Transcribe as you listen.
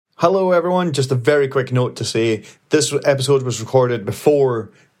Hello everyone, just a very quick note to say this episode was recorded before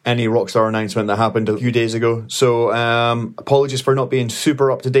any Rockstar announcement that happened a few days ago, so apologies for not being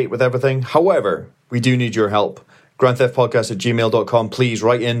super up to date with everything. However, we do need your help. GrandTheftPodcast@gmail.com. Please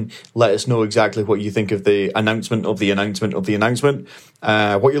write in, let us know exactly what you think of the announcement of the announcement of the announcement,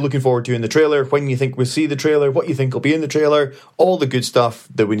 what you're looking forward to in the trailer, when you think we'll see the trailer, what you think will be in the trailer, all the good stuff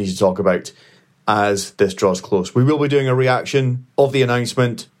that we need to talk about as this draws close. We will be doing a reaction of the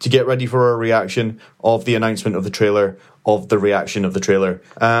announcement to get ready for a reaction of the announcement of the trailer, of the reaction of the trailer.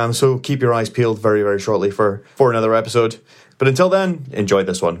 So keep your eyes peeled very, very shortly for another episode. But until then, enjoy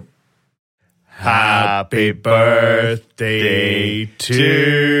this one. Happy birthday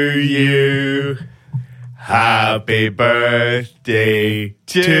to you. Happy birthday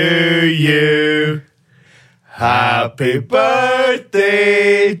to you. Happy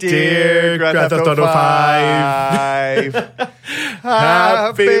birthday, dear Grand Theft Auto 5.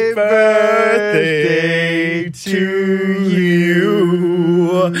 Happy birthday to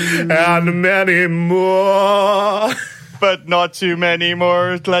you. And many more. But not too many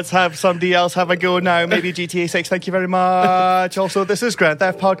more. Let's have somebody else have a go now. Maybe GTA 6. Thank you very much. Also, this is Grand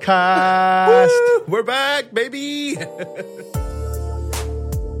Theft Podcast. Woo! We're back, baby.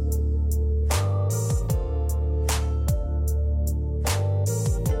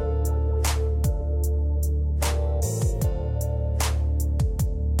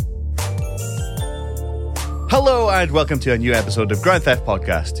 Hello and welcome to a new episode of Grand Theft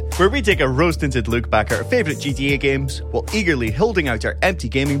Podcast, where we take a rose-tinted look back at our favourite GTA games while eagerly holding out our empty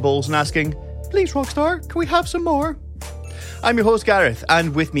gaming bowls and asking, please Rockstar, can we have some more? I'm your host Gareth,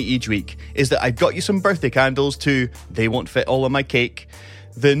 and with me each week is that I've got you some birthday candles to They Won't Fit All on My Cake,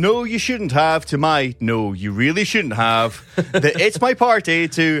 the No You Shouldn't Have to my No You Really Shouldn't Have, the It's My Party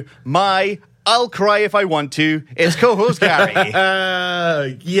to my I'll cry if I want to. It's co-host Gary.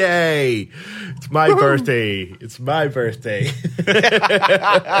 Yay. It's my birthday. It's my birthday.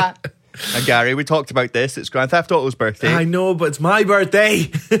 And Gary, we talked about this. It's Grand Theft Auto's birthday. I know, but it's my birthday.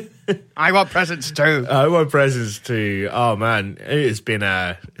 I want presents too. I want presents too. Oh man, it's been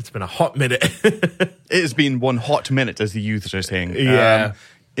a hot minute. It has been one hot minute, as the youths are saying. Yeah.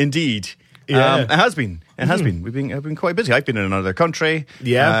 Indeed. Yeah. It has been. It has been. I've been quite busy. I've been in another country.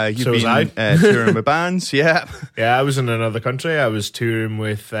 Yeah, you've so was been I. touring with bands. Yeah. Yeah, I was in another country. I was touring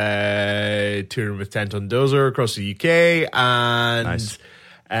with Tent on Dozer across the UK, and Nice.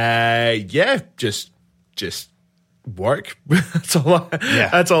 just work. That's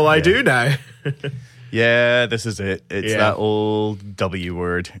all I do now. Yeah, this is it. It's that old W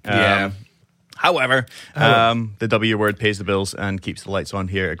word. Yeah. However, the W word pays the bills and keeps the lights on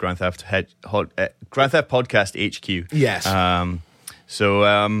here at Grand Theft Podcast HQ. Yes.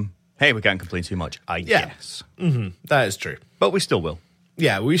 Hey, we can't complain too much, I guess. Mm-hmm. That is true. But we still will.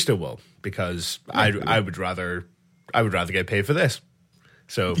 Yeah, we still will, because I would rather get paid for this.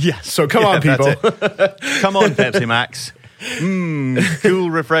 So Yes. So come on, people. Come on, Pepsi Max.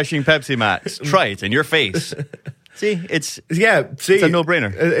 Cool, refreshing Pepsi Max. Try it in your face. See, it's It's a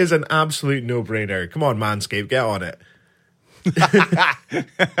no-brainer. It is an absolute no-brainer. Come on, Manscaped, get on it.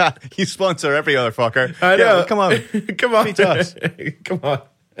 You sponsor every other fucker. I know. Yeah, come on. Come on. Speak to us. Come on.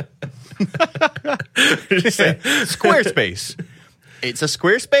 Squarespace. It's a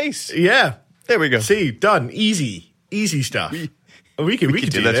Squarespace. Yeah. There we go. See, done. Easy stuff. We can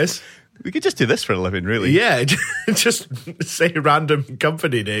do this. We could just do this for a living, really. Yeah, just say random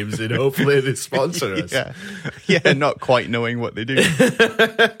company names and hopefully they sponsor us. Yeah, not quite knowing what they do.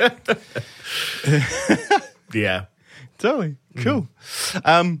 Yeah. Totally. Cool.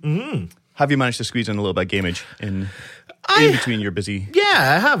 Have you managed to squeeze in a little bit of gameage in between your busy... Yeah,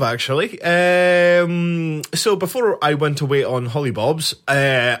 I have actually. So before I went away on Hollybobs,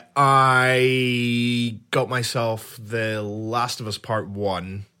 I got myself The Last of Us Part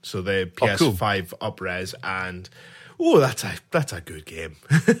 1, so the PS5 up-res, and that's a good game.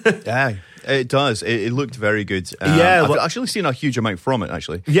 Yeah, it does. It looked very good. Yeah, I've actually seen a huge amount from it,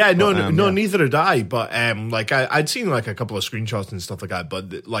 actually. Yeah, no, But, neither did I. But I'd seen like a couple of screenshots and stuff like that.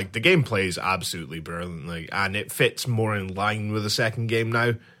 But the gameplay is absolutely brilliant, and it fits more in line with the second game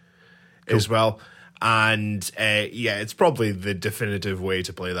now, as well. And it's probably the definitive way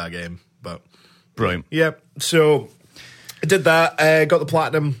to play that game. But Brilliant. yeah, so I did that. Got the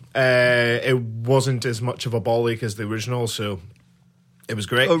platinum. It wasn't as much of a ball ache as the original, so it was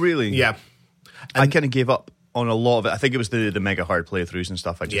great. Oh, really? Yeah. I kind of gave up on a lot of it. I think it was the mega hard playthroughs and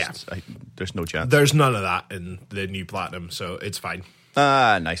stuff. There's no chance. There's none of that in the new platinum, so it's fine.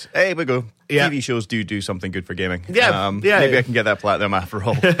 Nice. Hey, we go. Yeah. TV shows do something good for gaming. Yeah, Maybe I can get that platinum after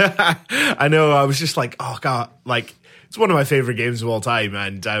all. I know. I was just like, oh god, like it's one of my favorite games of all time,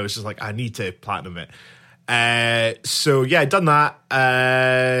 and I was just like, I need to platinum it. So yeah, done that,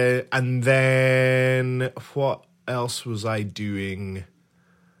 and then what else was I doing?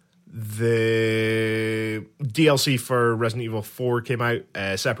 The DLC for Resident Evil 4 came out,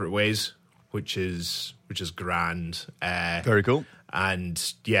 Separate Ways, which is grand. Very cool.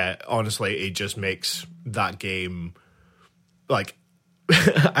 And yeah, honestly, it just makes that game like.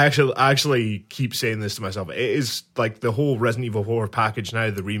 I actually keep saying this to myself. It is like the whole Resident Evil 4 package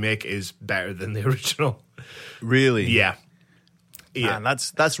now. The remake is better than the original. Really? Yeah. Man,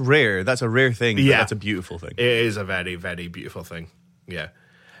 that's rare. That's a rare thing. But that's a beautiful thing. It is a very, very beautiful thing. Yeah.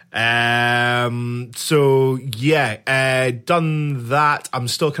 So yeah, done that. I'm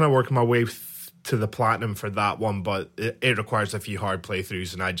still kind of working my way to the platinum for that one, but it requires a few hard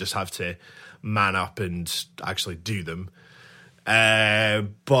playthroughs, and I just have to man up and actually do them.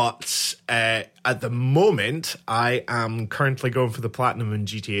 But at the moment, I am currently going for the platinum in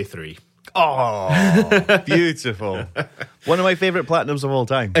GTA 3. Oh, beautiful. One of my favorite platinums of all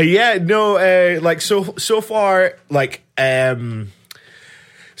time. Like so far, like,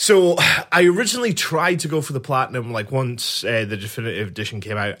 so I originally tried to go for the platinum, like once the definitive edition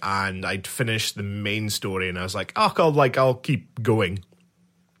came out and I'd finished the main story, and I was like, I'll keep going.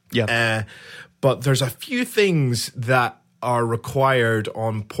 Yeah. But there's a few things that are required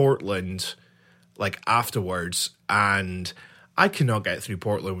on Portland, like afterwards, and I cannot get through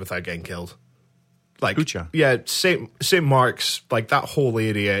Portland without getting killed. Like, Gotcha. Yeah, St. Mark's, like that whole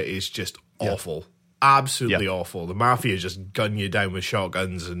area is just awful, absolutely awful. The mafia just gun you down with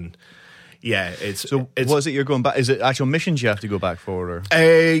shotguns, and yeah, it's. What is it you're going back? Is it actual missions you have to go back for? Or?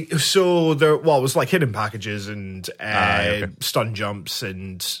 So there, it was like hidden packages and stun jumps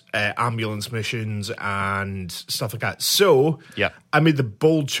and ambulance missions and stuff like that. So I made the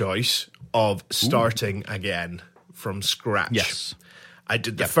bold choice of starting again from scratch. Yes. I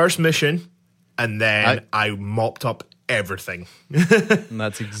did the first mission, and then I mopped up everything. And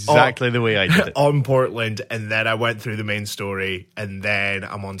that's exactly the way I did it. On Portland, and then I went through the main story, and then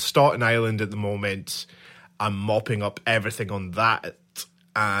I'm on Staten Island at the moment. I'm mopping up everything on that,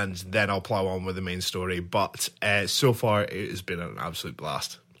 and then I'll plow on with the main story. But so far, it has been an absolute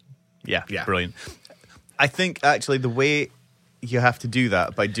blast. Yeah, brilliant. I think, actually, the way you have to do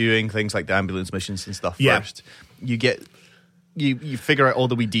that, by doing things like the ambulance missions and stuff first, you get... You figure out all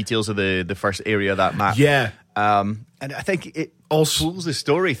the wee details of the first area of that map. Yeah. And I think it also pulls the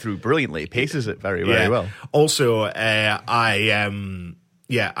story through brilliantly. It paces it very, very well. Also, I am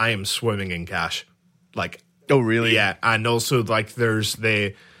swimming in cash. Like, oh, really? Yeah. And also, like, there's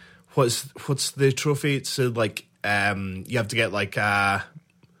the what's the trophy? It's like you have to get like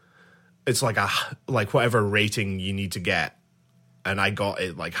it's like whatever rating you need to get. And I got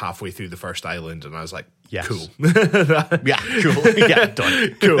it like halfway through the first island, and I was like, cool. Yeah, cool. Yeah,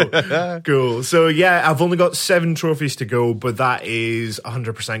 done. Cool. So yeah, I've only got 7 trophies to go, but that is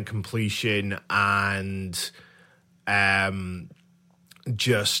 100% completion, and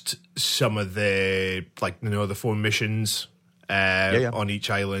just some of the, like, the 4 missions on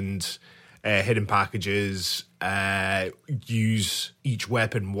each island, hidden packages, use each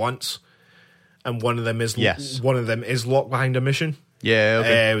weapon once. And one of them is locked behind a mission. Yeah,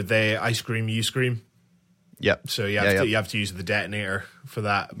 okay. The I Scream, You Scream. Yep. So you have to use the detonator for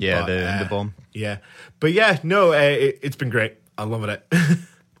that. Yeah, but, the bomb. Yeah. But yeah, no, it's been great. I'm loving it.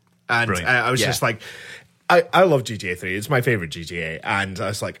 And I was just like, I love GTA 3. It's my favorite GTA. And I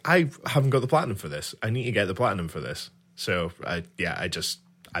was like, I haven't got the platinum for this. I need to get the platinum for this. So I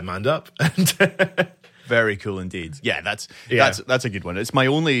manned up. Very cool indeed. Yeah, that's a good one. It's my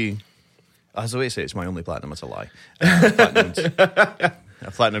only... As I always say, it's my only platinum. It's a lie. I've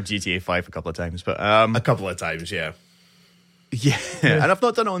platinumed GTA 5 a couple of times, but a couple of times, yeah. Yeah, and I've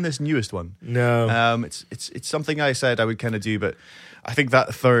not done it on this newest one. No, it's something I said I would kind of do, but I think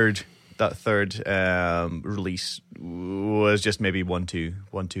that third release was just maybe one too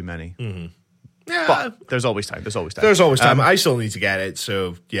many. Mm-hmm. Yeah, but there's always time. There's always time. I still need to get it,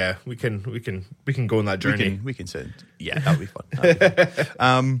 so yeah, we can go on that journey. We can sit. Yeah, that would be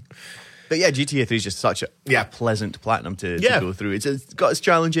fun. But yeah, GTA 3 is just such a pleasant platinum to go through. It's got its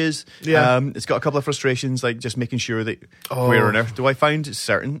challenges. Yeah. It's got a couple of frustrations, like just making sure that where on earth do I find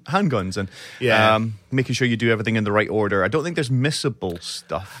certain handguns, and making sure you do everything in the right order. I don't think there's missable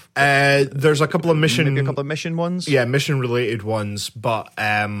stuff. There's a couple of mission ones. Yeah, mission related ones, but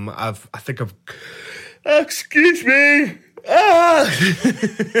excuse me.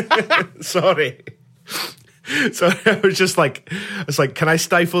 Sorry. So I was like, can I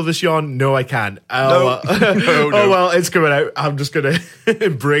stifle this yawn? No, I can't. No. Oh, well, it's coming out. I'm just going to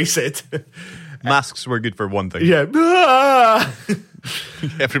embrace it. Masks were good for one thing. Yeah.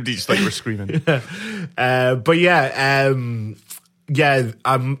 Everybody just like were screaming. But yeah,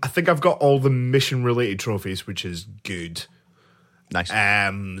 I think I've got all the mission-related trophies, which is good. Nice.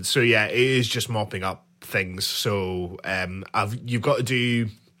 So yeah, it is just mopping up things. So you've got to do.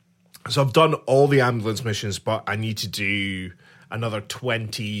 So I've done all the ambulance missions, but I need to do another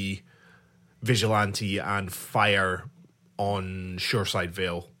 20 vigilante and fire on Shoreside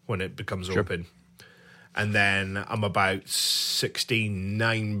Vale when it becomes open. And then I'm about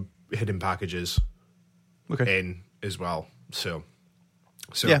 9 hidden packages in as well. So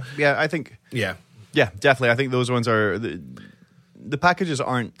yeah, I think definitely. I think those ones are the packages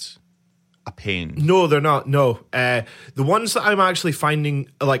aren't a pain. No, they're not. No, the ones that I'm actually finding,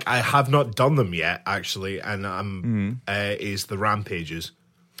 like I have not done them yet, actually, and I'm is the rampages.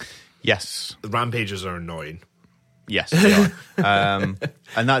 Yes, The rampages are annoying. yes, they are.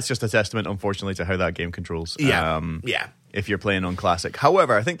 And that's just a testament, unfortunately, to how that game controls. Yeah. If you're playing on classic.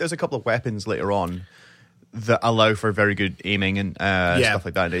 However, I think there's a couple of weapons later on that allow for very good aiming and stuff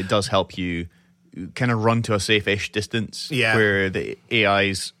like that. It does help you kind of run to a safe-ish distance where the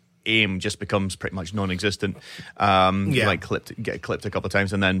AI's aim just becomes pretty much non-existent. Like get clipped a couple of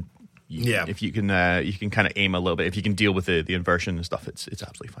times, and then if you can kind of aim a little bit. If you can deal with the inversion and stuff, it's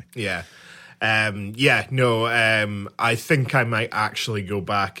absolutely fine. Yeah. I think I might actually go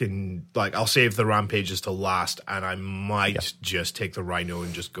back and I'll save the rampages to last, and I might just take the Rhino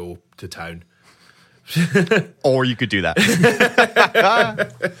and just go to town. Or you could do that.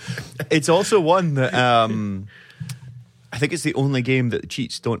 It's also one that I think it's the only game that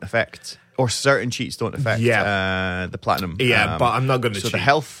cheats don't affect, or certain cheats don't affect the platinum. Yeah, but I'm not going to cheat. So the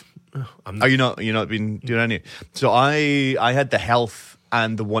health. Are you not been doing any? So I had the health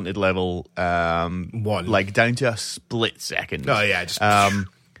and the wanted level one, like down to a split second. Oh yeah, just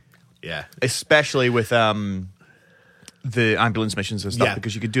especially with the ambulance missions and stuff,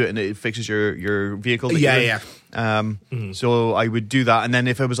 because you could do it and it fixes your vehicle. So I would do that, and then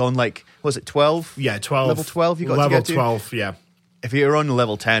if it was on was it 12? Yeah, 12. Level 12. You got level to get 12. To? Yeah. If you're on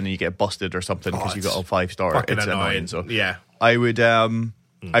level 10 and you get busted or something because you got a 5-star, it's annoying. So I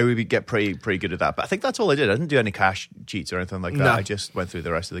would get pretty good at that. But I think that's all I did. I didn't do any cash cheats or anything like that. No. I just went through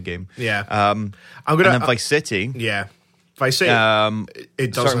the rest of the game. Yeah. And then Vice City. Yeah. Vice City.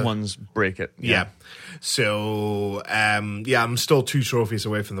 It does certain ones break it. Yeah. So I'm still 2 trophies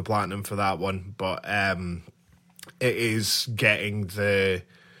away from the platinum for that one, but it is getting the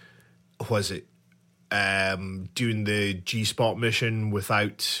doing the G-spot mission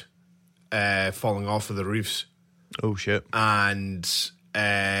without falling off of the roofs. Oh shit. And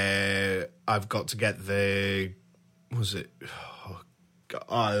I've got to get the what's the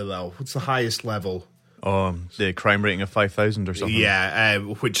highest level? The crime rating of 5,000 or something. Yeah,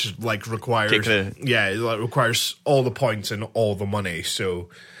 which requires requires all the points and all the money. So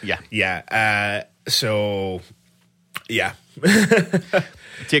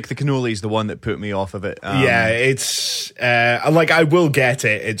Take the Cannolis, the one that put me off of it. It's I will get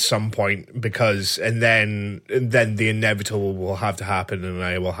it at some point, because and then the inevitable will have to happen, and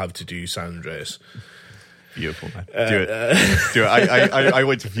I will have to do San Andreas. Beautiful, man. Do it. I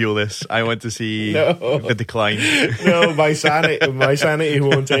want to feel this. I want to see the decline. No, my sanity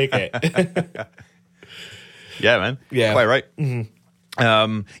won't take it. Yeah, man. Yeah, quite right. Mm-hmm.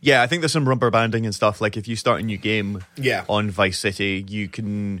 I think there's some rubber banding and stuff. Like if you start a new game on Vice City, you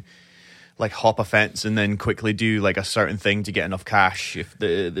can hop a fence and then quickly do a certain thing to get enough cash. If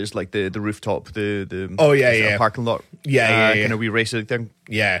there's the rooftop, the parking lot, kind of wee racing thing.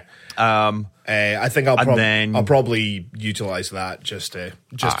 Yeah. I think I'll probably utilize that just to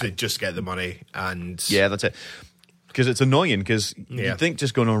get the money, and that's it. Because it's annoying, because you'd think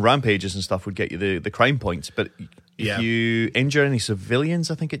just going on rampages and stuff would get you the crime points, but if you injure any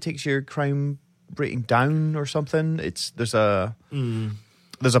civilians, I think it takes your crime rating down or something. There's a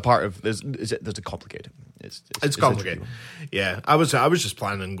complicated. It's complicated. Yeah, I was just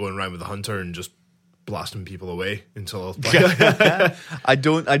planning on going around with the hunter and just blasting people away until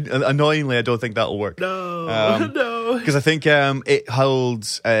annoyingly I don't think that'll work. No, because I think it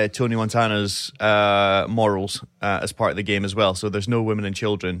holds Tony Montana's morals as part of the game as well, so there's no women and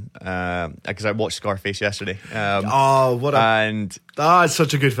children, because I watched Scarface yesterday. It's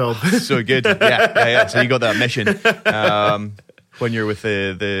such a good film. So good. Yeah. So you got that mission when you're with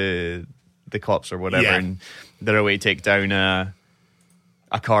the cops or whatever, and they're away to take down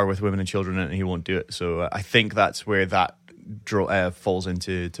a car with women and children in it, and he won't do it. So I think that's where that falls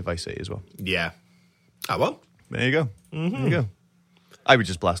into Vice City as well. Yeah. Oh, well. There you go. Mm-hmm. There you go. I would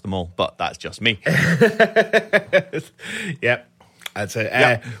just blast them all, but that's just me. Yep. That's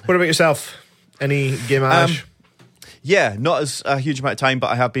it. What about yourself? Any game Ash? Yeah, not as a huge amount of time,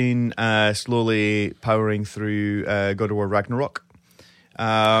 but I have been slowly powering through God of War Ragnarok. Which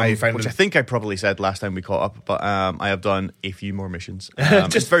I think I probably said last time we caught up, but I have done a few more missions.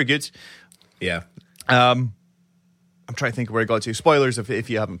 Just very good. Yeah. I'm trying to think of where I got to. Spoilers if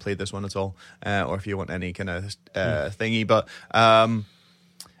you haven't played this one at all, or if you want any kind of thingy. But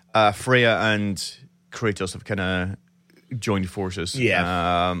Freya and Kratos have kind of joined forces,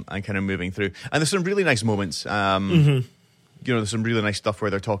 and kind of moving through. And there's some really nice moments. You know, there's some really nice stuff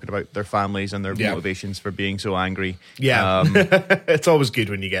where they're talking about their families and their motivations for being so angry. Yeah, it's always good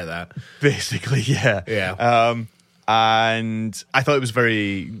when you get that. Basically, yeah. And I thought it was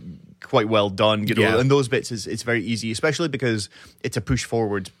quite well done, you know. And those bits, it's very easy, especially because it's a push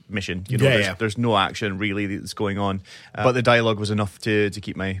forward mission. You know, there's no action really that's going on, but the dialogue was enough to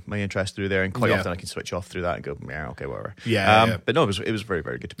keep my interest through there. And quite often I can switch off through that and go, yeah, okay, whatever. But no, it was very,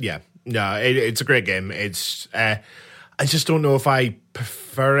 very good. Yeah, no, it's a great game. It's I just don't know if I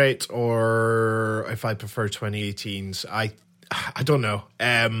prefer it or if I prefer 2018's. I don't know.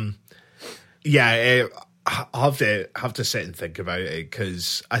 I'll have to sit and think about it,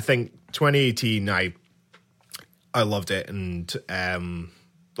 because I think 2018 I loved it, and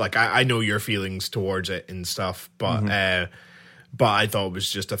I know your feelings towards it and stuff, but I thought it was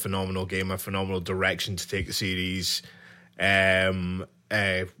just a phenomenal game, a phenomenal direction to take the series.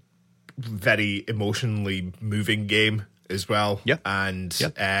 Very emotionally moving game as well. And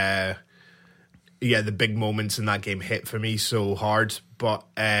the big moments in that game hit for me so hard. But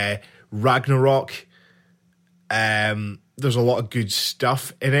Ragnarok, there's a lot of good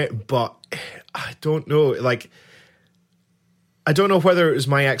stuff in it, but I don't know. Like, I don't know whether it was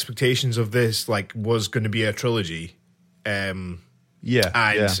my expectations of this, like, was going to be a trilogy. It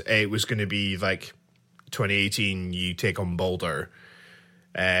was going to be like 2018, you take on Baldur.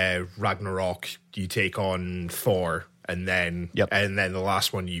 Ragnarok, you take on Thor, and then the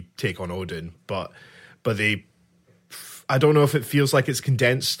last one you take on Odin. But I don't know if it feels like it's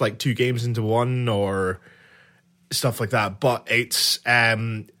condensed like two games into one or stuff like that. But it's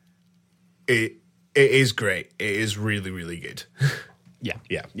it is great. It is really, really good. Yeah.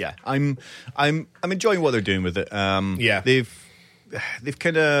 I'm enjoying what they're doing with it. They've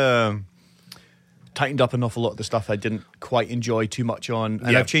kind of tightened up an awful lot of the stuff I didn't quite enjoy too much on,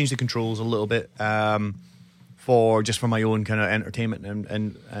 and I've changed the controls a little bit for my own kind of entertainment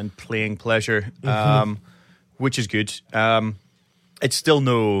and playing pleasure, which is good. It's still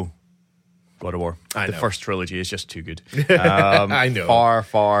no God of War. The first trilogy is just too good. I know,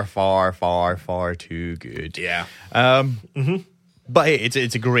 far too good. Yeah. But hey,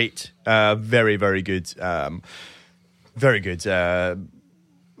 it's a great, very, very good,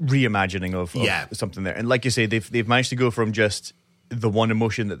 reimagining of something there. And like you say, they've managed to go from just the one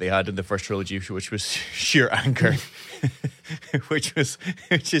emotion that they had in the first trilogy, which was sheer anger, which just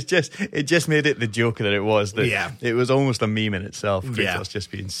made it the joke that it was. It was almost a meme in itself. Kratos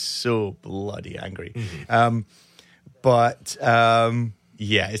just being so bloody angry. It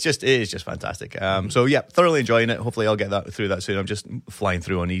is just fantastic. So yeah, thoroughly enjoying it. Hopefully I'll get through that soon. I'm just flying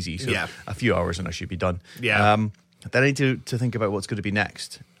through on easy, so a few hours and I should be done. Then I need to think about what's going to be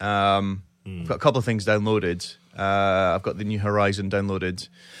next. I've got a couple of things downloaded. I've got the new Horizon downloaded,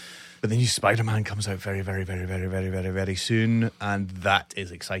 but the new Spider-Man comes out very, very, very, very, very, very, very soon, and that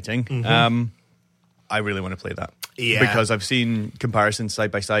is exciting. I really want to play that. Because I've seen comparisons side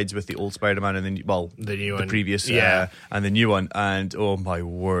by sides with the old Spider-Man and the previous and the new one, and oh my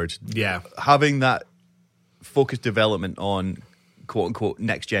word. Having that focused development on quote-unquote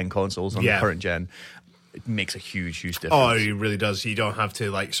next-gen consoles on the current gen, it makes a huge difference. Oh, it really does. You don't have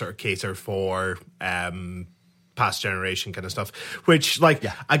to like sort of cater for past generation kind of stuff, which I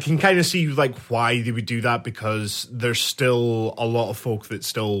can kind of see like why they would do that, because there's still a lot of folk that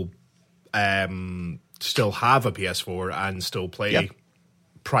still have a PS4 and still play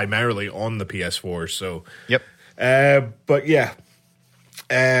primarily on the PS4. So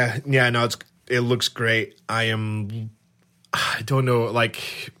it looks great. I don't know,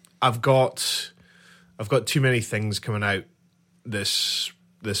 like I've got too many things coming out this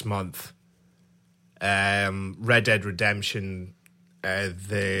month. Red Dead Redemption,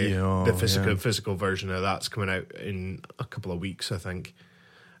 the physical version of that's coming out in a couple of weeks, I think,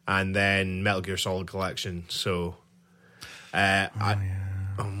 and then Metal Gear Solid Collection. So, forgot about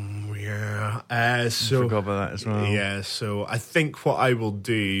that as well. Yeah, so I think what I will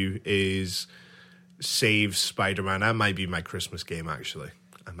do is save Spider-Man. That might be my Christmas game, actually.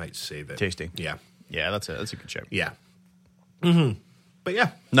 I might save it. Tasty. Yeah. Yeah, that's a good show. Yeah. But yeah.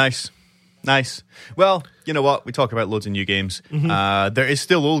 Nice. Nice. Well, you know what? We talk about loads of new games. There is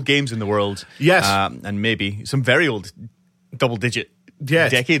still old games in the world. Yes. And maybe some very old, double-digit,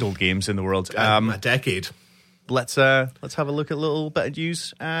 decade-old games in the world. A decade. Let's have a look at a little bit of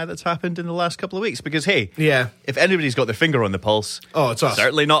news that's happened in the last couple of weeks. Because, hey, Yeah. if anybody's got their finger on the pulse, It's us.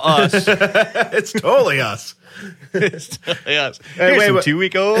 certainly not us. It's totally us. It's totally us. Hey, Here's some wait.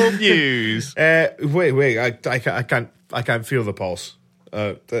 2-week-old news. Wait. I can't feel the pulse.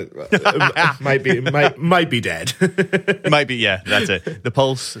 Might be dead. Might be, yeah, that's it. The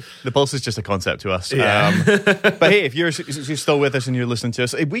pulse is just a concept to us. But hey, if you're still with us and you're listening to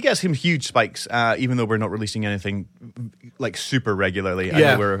us, we get some huge spikes, even though we're not releasing anything like super regularly. I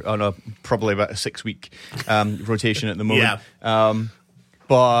know we're on probably about a 6-week rotation at the moment. Yeah.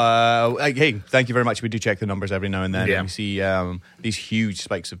 But hey, thank you very much. We do check the numbers every now and then, Yeah. and we see these huge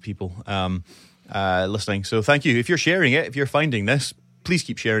spikes of people listening. So thank you. If you're sharing it, if you're finding this, please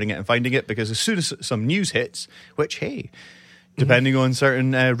keep sharing it and finding it, because as soon as some news hits, which, hey, depending on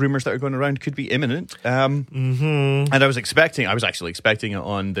certain rumors that are going around, could be imminent. And I was actually expecting it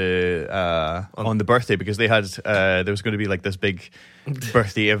on the birthday, because they had there was going to be like this big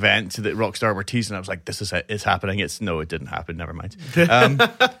birthday event that Rockstar were teasing. I was like, this is it. It's happening. It didn't happen. Never mind.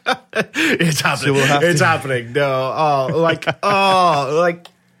 It's happening. So we'll have it's to- happening. No.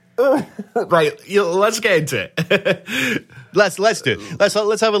 Right. Let's get into it. Let's do it.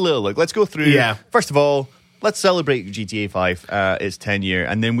 Let's have a little look. Let's go through. Yeah. First of all, let's celebrate GTA 5 its 10 year,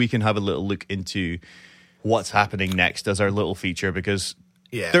 and then we can have a little look into what's happening next as our little feature, because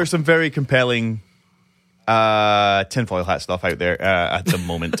there's some very compelling tinfoil hat stuff out there at the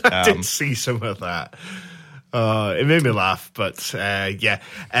moment. I did see some of that. It made me laugh, but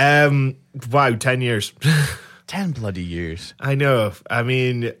wow, 10 years. 10 bloody years. I know. I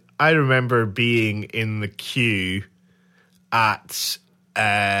mean, I remember being in the queue at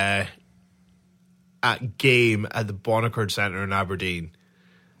Game at the Bonaccord Centre in Aberdeen,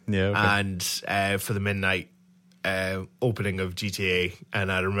 Yeah. Okay. and for the midnight opening of GTA,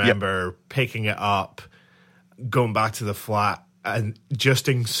 and I remember picking it up, going back to the flat, and just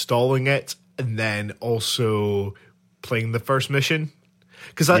installing it, and then also playing the first mission.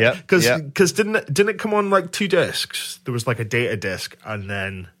 Because didn't it come on like 2 discs? There was like a data disc, and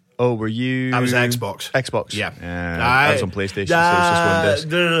then were you? I was Xbox. Xbox. Yeah. I was on PlayStation, so it's just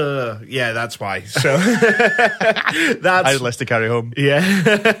one disc. Yeah, that's why. So I had less to carry home. yeah.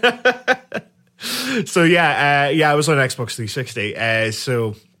 So I was on Xbox 360.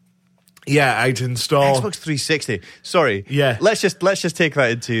 So yeah, I'd install Xbox 360. Sorry. Yeah. Let's just take that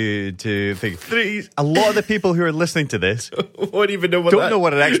into thing. A lot of the people who are listening to this Won't even know what don't know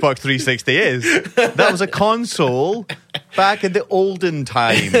what an Xbox 360 is. That was a console back in the olden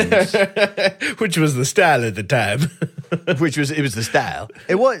times, which was the style at the time. it was the style.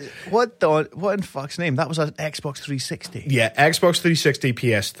 What in fuck's name? That was an Xbox 360. Yeah, Xbox 360,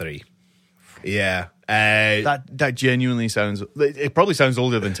 PS3. Yeah. That genuinely sounds. It probably sounds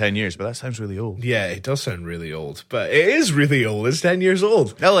older than 10 years, but that sounds really old. Yeah, it does sound really old, but it is really old. It's 10 years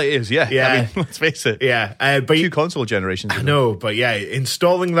old. Hell, it is. Yeah. Yeah. I mean, let's face it. Yeah, but 2 console generations. I know, but yeah,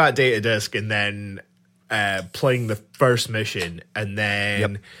 installing that data disk and then playing the first mission, and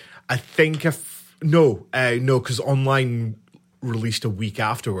then I think because online released a week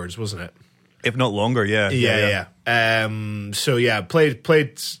afterwards, wasn't it? If not longer, yeah. So yeah, played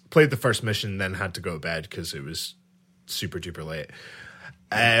the first mission, then had to go to bed because it was super duper late.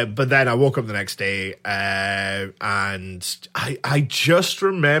 But then I woke up the next day, and I just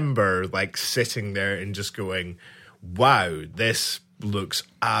remember like sitting there and just going, "Wow, this looks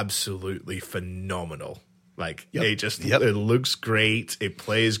absolutely phenomenal!" Like it looks great, it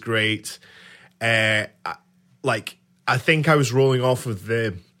plays great. I think I was rolling off of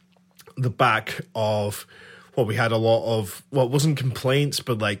the back of what we had a lot of, what wasn't complaints,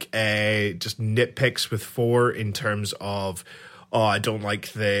 but like just nitpicks with 4 in terms of, I don't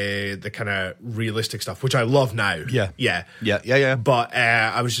like the kind of realistic stuff, which I love now. Yeah. But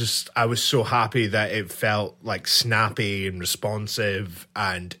I was so happy that it felt like snappy and responsive,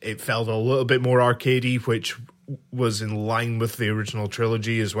 and it felt a little bit more arcadey, which was in line with the original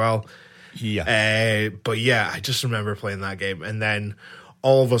trilogy as well. Yeah. But yeah, I just remember playing that game, and then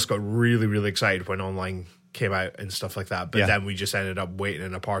all of us got really, really excited when online came out and stuff like that. But then we just ended up waiting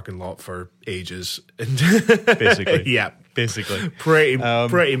in a parking lot for ages. Basically. Yeah. Basically. Pretty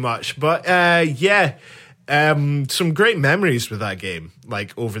much. But some great memories with that game,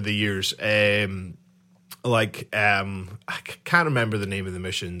 like over the years. I can't remember the name of the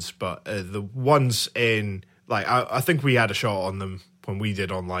missions, but the ones in, like, I think we had a shot on them when we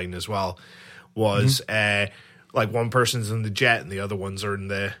did online as well, was like one person's in the jet and the other ones are in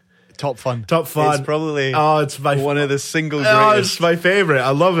the Top Fun. Top Fun. It's probably it's one of the single greatest. Oh, it's my favorite.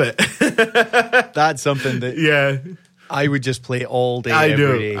 I love it. That's something that I would just play all day,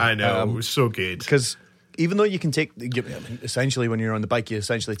 every day. I know. It was so good. Because even though you can take, essentially when you're on the bike, you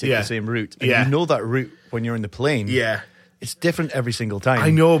essentially take the same route. And you know that route when you're in the plane. Yeah. It's different every single time. I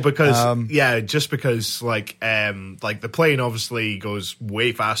know because just because like the plane obviously goes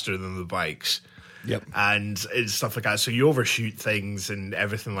way faster than the bikes. Yep. And it's stuff like that. So you overshoot things and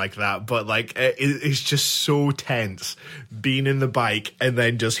everything like that. But like it's just so tense being in the bike and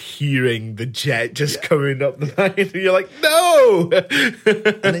then just hearing the jet just coming up the line. And you're like, no.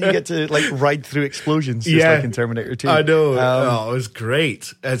 And then you get to like ride through explosions, just like in Terminator 2. I know. It was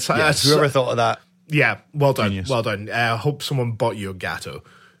great. Whoever thought of that. Yeah, well done. Genius. Well done. I hope someone bought you a Gatto.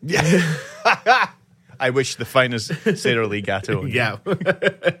 Yeah. I wish the finest Sara Lee Gatto. Yeah.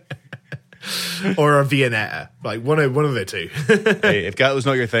 Or a Viennetta. Like one of the two. Hey, if Gatto's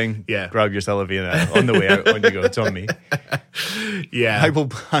not your thing, grab yourself a Viennetta on the way out. On you go. It's on me. Yeah. I will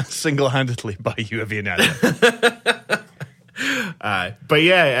single-handedly buy you a Viennetta. But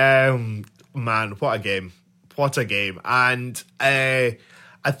yeah, man, what a game. What a game. And I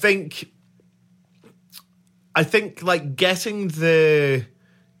think like getting the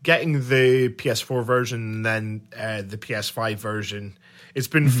PS4 version and then the PS5 version, it's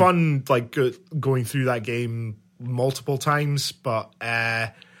been fun like going through that game multiple times, but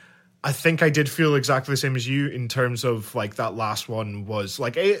I think I did feel exactly the same as you in terms of like that last one was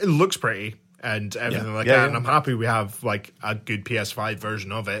like it looks pretty and everything that. And I'm happy we have like a good PS5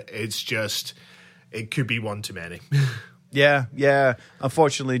 version of it. It's just it could be one too many. Yeah.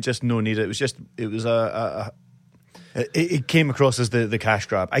 Unfortunately, just no need. It was it came across as the cash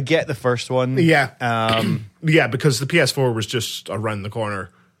grab. I get the first one. Yeah. Because the PS4 was just around the corner.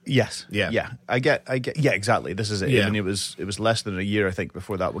 Yes. Yeah. I get. Yeah, exactly. This is it. Yeah. I mean, it was less than a year, I think,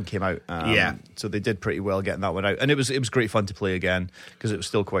 before that one came out. So they did pretty well getting that one out, and it was great fun to play again because it was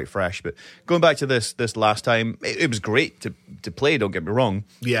still quite fresh. But going back to this last time, it was great to play. Don't get me wrong.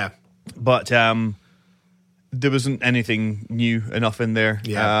 Yeah. But there wasn't anything new enough in there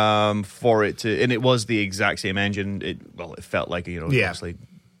for it to, and it was the exact same engine. It felt like obviously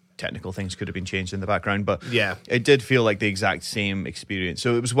technical things could have been changed in the background, but it did feel like the exact same experience.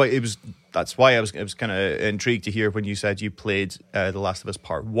 So that's why I was kind of intrigued to hear when you said you played The Last of Us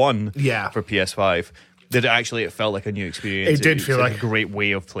Part 1 for PS5. That it felt like a new experience. It did feel like a great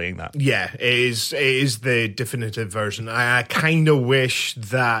way of playing that. Yeah, it is the definitive version. I kind of wish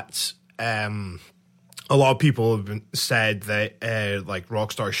that a lot of people have said that like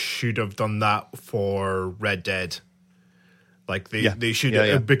Rockstar should have done that for Red Dead. Like they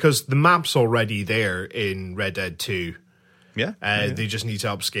should because the map's already there in Red Dead 2. Yeah. They just need to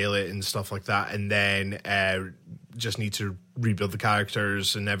upscale it and stuff like that, and then just need to rebuild the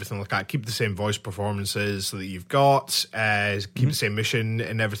characters and everything like that. Keep the same voice performances that you've got. Keep the same mission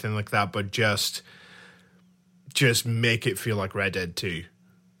and everything like that, but just make it feel like Red Dead 2.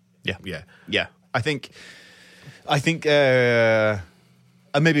 Yeah. I think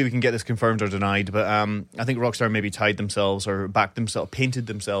maybe we can get this confirmed or denied, but I think Rockstar maybe tied themselves or painted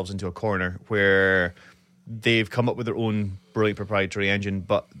themselves into a corner where they've come up with their own brilliant proprietary engine,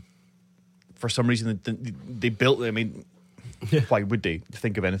 but for some reason they built it. I mean, why would they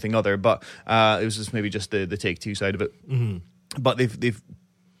think of anything other? But it was just maybe just the Take-Two side of it. Mm-hmm. But they've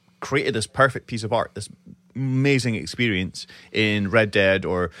created this perfect piece of art, this amazing experience in Red Dead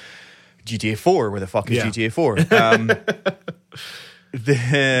or GTA 4. Where the fuck is GTA 4?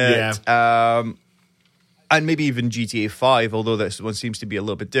 And maybe even GTA 5, although this one seems to be a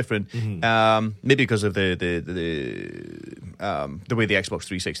little bit different. Mm-hmm. Maybe because of the way the Xbox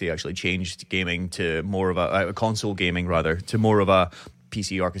 360 actually changed gaming to more of a console gaming, rather, to more of a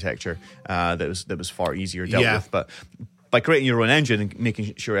PC architecture that was far easier dealt with. But by creating your own engine and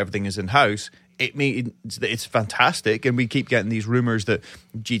making sure everything is in house, it's fantastic. And we keep getting these rumors that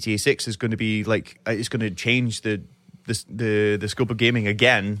GTA 6 is going to be like it's going to change the scope of gaming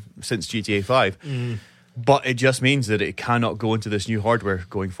again since GTA 5. Mm. But it just means that it cannot go into this new hardware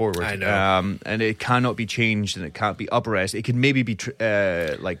going forward. I know. And it cannot be changed and it can't be up-res. It can maybe be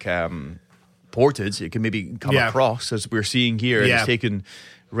ported. It can maybe come across, as we're seeing here. And it's taken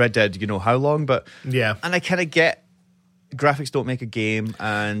Red Dead, how long? But and I kind of get graphics don't make a game,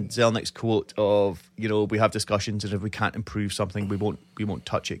 and Zelnick's quote of, we have discussions, and if we can't improve something, we won't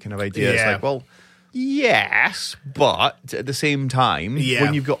touch it kind of idea. It's like, well, yes, but at the same time,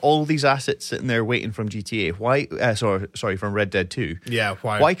 when you've got all these assets sitting there waiting from GTA, why? Sorry, from Red Dead 2. Yeah,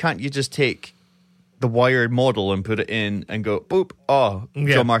 why? Why can't you just take the wired model and put it in and go, boop? Oh,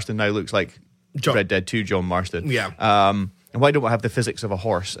 John Marston now looks like Red Dead 2 John Marston. Yeah. And why don't we have the physics of a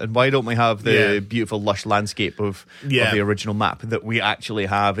horse? And why don't we have the beautiful, lush landscape of the original map that we actually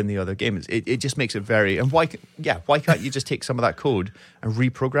have in the other games? It just makes it very... And why can't you just take some of that code and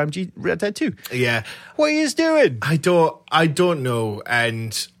reprogram Red Dead 2? Yeah. What are you doing? I don't know.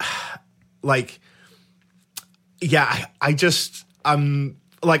 And, like... Yeah, I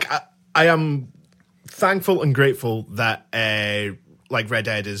am thankful and grateful that Red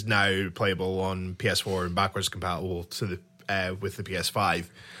Dead is now playable on PS4 and backwards compatible to the with the PS5,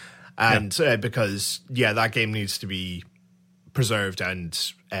 and because that game needs to be preserved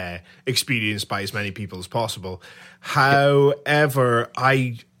and experienced by as many people as possible. However,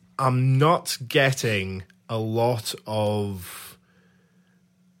 I am not getting a lot of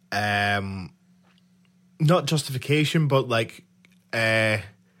not justification, but I'm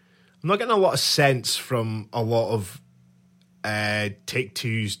not getting a lot of sense from a lot of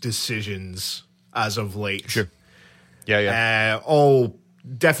Take-Two's decisions as of late. Sure. Yeah.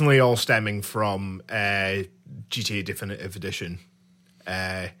 Definitely all stemming from GTA Definitive Edition.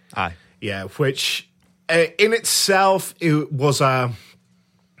 Aye. Yeah, which in itself was a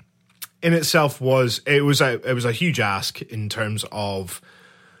huge ask in terms of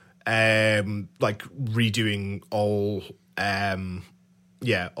redoing all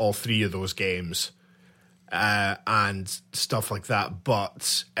three of those games and stuff like that.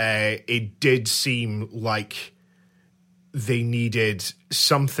 But it did seem like they needed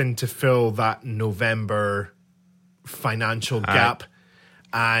something to fill that November financial gap,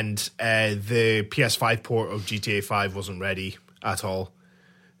 and the PS5 port of GTA 5 wasn't ready at all.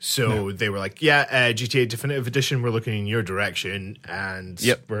 So they were like, GTA Definitive Edition, we're looking in your direction, and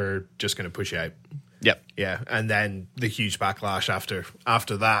we're just going to push it out. Yep. Yeah, and then the huge backlash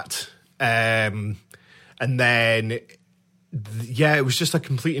after that. And then, it was just a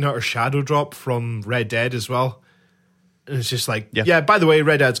complete and utter shadow drop from Red Dead as well. And it's just like, by the way,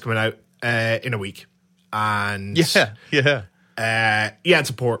 Red Dead's coming out in a week. And it's a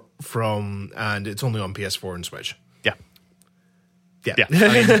port from, and it's only on PS4 and Switch. Yeah. I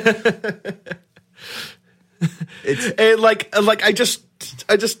mean, it's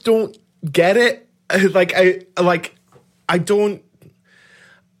I just don't get it. I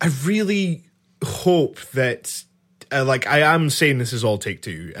really hope that I am saying this is all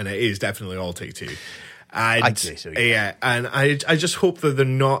Take-Two, and it is definitely all Take-Two. And, I'd say so, and I just hope that they're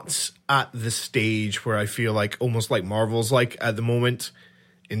not at the stage where I feel like almost like Marvel's at the moment,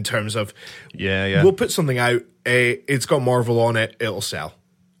 in terms of we'll put something out, it's got Marvel on it, it'll sell,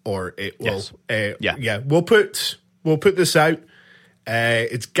 or it will. We'll put this out,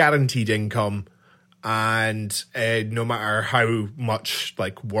 it's guaranteed income, and no matter how much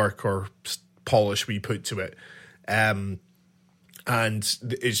work or polish we put to it, and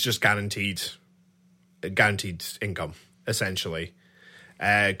it's just guaranteed income, essentially,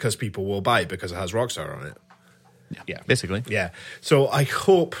 because people will buy it because it has Rockstar on it. Yeah, basically. Yeah. So I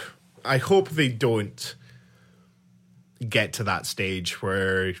hope they don't get to that stage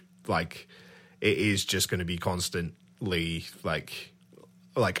where it is just going to be constantly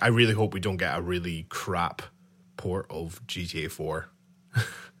I really hope we don't get a really crap port of GTA 4.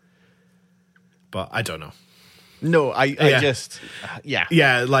 But I don't know. No, I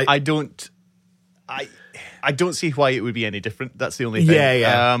don't see why it would be any different. That's the only thing.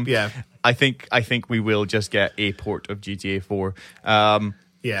 I think we will just get a port of GTA 4.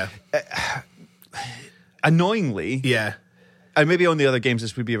 Annoyingly, and maybe on the other games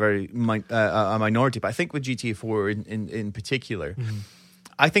this would be a minority, but I think with GTA 4 in particular,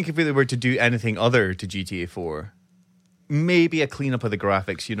 I think if we were to do anything other to GTA 4, maybe a cleanup of the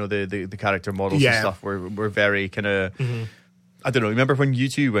graphics, the character models and stuff were very kind of... I don't know. Remember when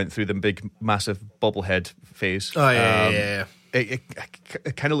U2 went through the big, massive bobblehead phase? Oh, yeah. It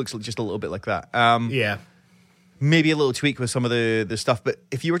kind of looks just a little bit like that. Maybe a little tweak with some of the stuff. But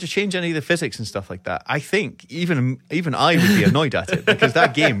if you were to change any of the physics and stuff like that, I think even I would be annoyed at it, because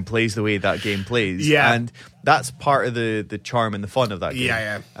that game plays the way that game plays. Yeah. And that's part of the charm and the fun of that game.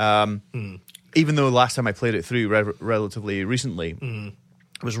 Yeah. Even though last time I played it through relatively recently,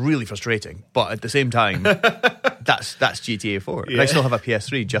 it was really frustrating. But at the same time... That's GTA 4. And I still have a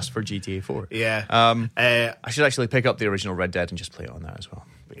PS3 just for GTA 4. Yeah. I should actually pick up the original Red Dead and just play it on that as well.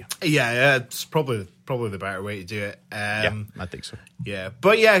 But yeah, it's probably the better way to do it. I think so. Yeah,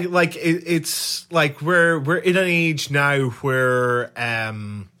 but it's we're in an age now where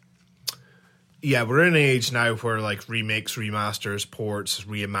remakes, remasters, ports,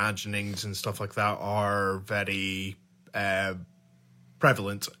 reimaginings, and stuff like that are very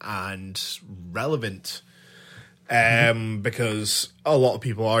prevalent and relevant. Because a lot of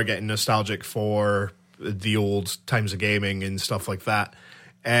people are getting nostalgic for the old times of gaming and stuff like that.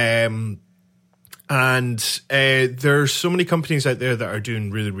 And there's so many companies out there that are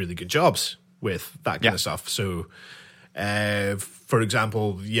doing really, really good jobs with that kind of stuff. So, for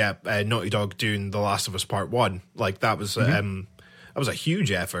example, Naughty Dog doing The Last of Us Part 1, like that was a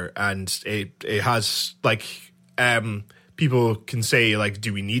huge effort, and it has like people can say like,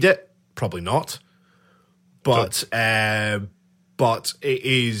 do we need it? Probably not, but it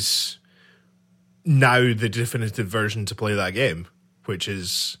is now the definitive version to play that game, which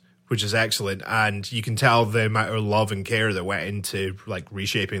is excellent, and you can tell the amount of love and care that went into like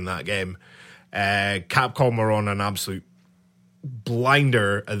reshaping that game. Capcom are on an absolute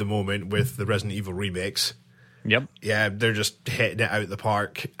blinder at the moment with the Resident Evil remakes. Yep. Yeah, they're just hitting it out of the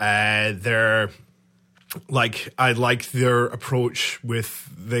park. They're like, I like their approach with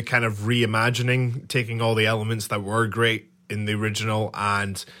the kind of reimagining, taking all the elements that were great in the original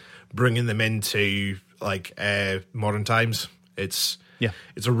and bringing them into like modern times. It's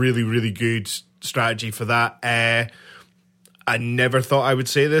a really, really good strategy for that. I never thought I would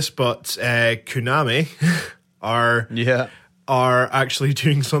say this, but Konami are actually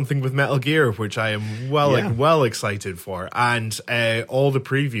doing something with Metal Gear, which I am well excited for. And all the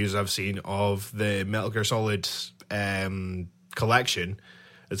previews I've seen of the Metal Gear Solid collection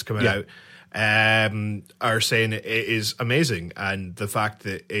that's coming out are saying it is amazing. And the fact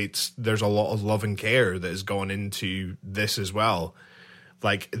that there's a lot of love and care that has gone into this as well.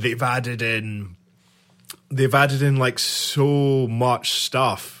 Like they've added in like so much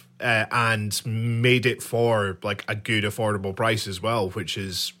stuff. And made it for like a good affordable price as well, which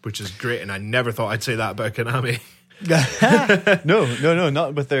is great. And I never thought I'd say that about Konami. No,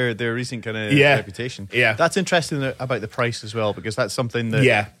 not with their recent kind of reputation. Yeah, that's interesting about the price as well, because that's something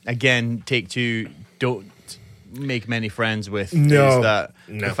that again Take-Two don't make many friends with.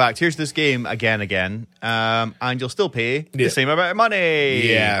 The fact, here's this game again, and you'll still pay the same amount of money.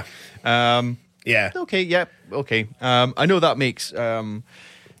 Yeah. Okay. I know that makes.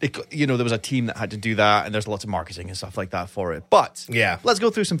 There was a team that had to do that, and there's lots of marketing and stuff like that for it. But let's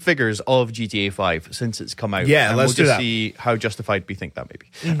go through some figures of GTA 5 since it's come out. Yeah, and let's do that. See how justified we think that may be.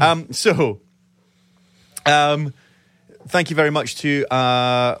 Thank you very much to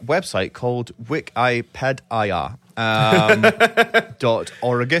a website called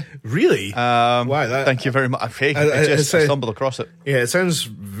Wikipedia.org. Really? Wow. Thank you very much. Okay, I stumbled across it. Yeah, it sounds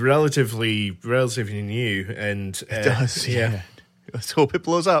relatively new, and it does. Yeah. Let's hope it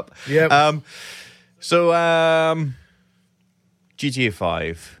blows up. Yeah. GTA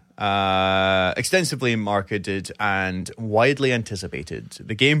 5, extensively marketed and widely anticipated.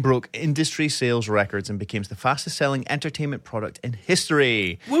 The game broke industry sales records and became the fastest-selling entertainment product in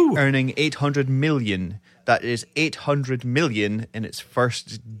history, earning 800 million. That is 800 million in its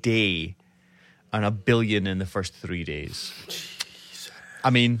first day, and $1 billion in the first 3 days. Jeez. I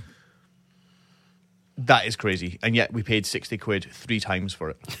mean, that is crazy, and yet we paid 60 quid 3 times for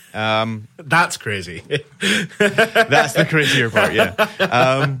it. That's crazy. That's the crazier part,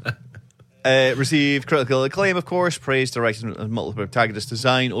 received critical acclaim, of course, praise, direction, multiple protagonist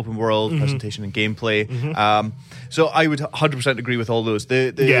design, open world, presentation, and gameplay. So I would 100% agree with all those.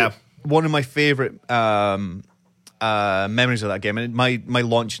 One of my favourite memories of that game, and my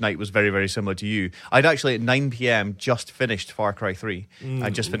launch night was very, very similar to you. I'd actually at 9 p.m. just finished Far Cry 3. I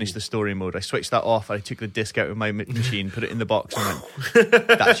just finished the story mode. I switched that off. I took the disc out of my machine, put it in the box, and went,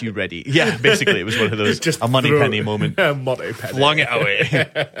 "That's you ready?" Yeah, basically it was one of those just a money penny moment. Money penny. Flung it away.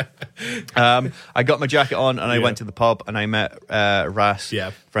 I got my jacket on and I went to the pub and I met Ras,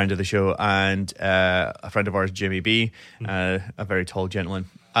 friend of the show, and a friend of ours, Jimmy B, a very tall gentleman,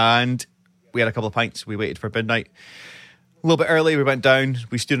 and we had a couple of pints. We waited for midnight. A little bit early, we went down.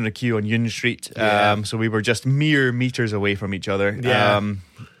 We stood in a queue on Union Street. So we were just mere meters away from each other. In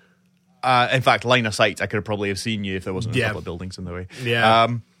fact, line of sight, I could have probably have seen you if there wasn't a couple of buildings in the way.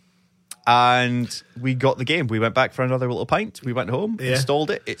 And we got the game. We went back for another little pint. We went home,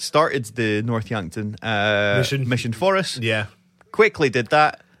 installed it. It started the North Yankton mission for us. Quickly did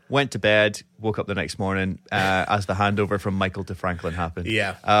that. Went to bed. Woke up the next morning as the handover from Michael to Franklin happened.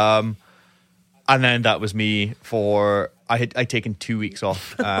 And then that was me for I'd taken 2 weeks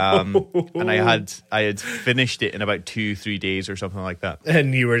off, and I had finished it in about 2-3 days or something like that.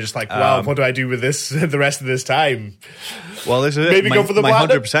 And you were just like, "Wow, what do I do with this the rest of this time?" Well, this is maybe it. Go for the my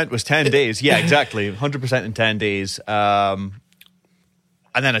platinum? 100% was 10 days. Yeah, exactly, 100% in 10 days. And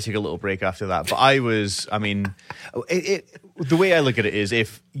then I took a little break after that. But the way I look at it is,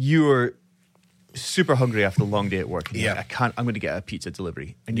 if you're super hungry after a long day at work, and like, I'm going to get a pizza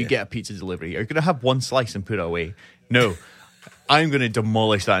delivery, and you get a pizza delivery, are you going to have one slice and put it away? No. I'm going to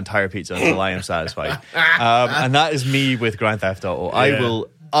demolish that entire pizza until I am satisfied. And that is me with Grand Theft Auto. I will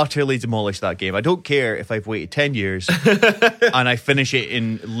utterly demolish that game. I don't care if I've waited 10 years and I finish it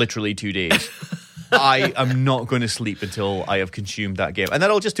in literally 2 days. I am not going to sleep until I have consumed that game. And then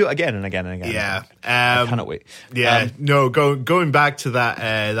I'll just do it again and again and again. Yeah. I cannot wait. Yeah. Going back to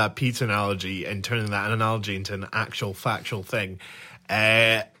that pizza analogy and turning that analogy into an actual factual thing,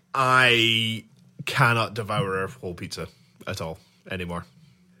 I cannot devour a whole pizza at all anymore.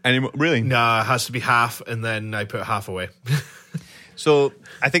 Really? No, it has to be half, and then I put half away. So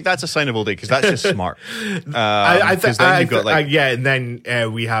I think that's a sign of old age because that's just smart. And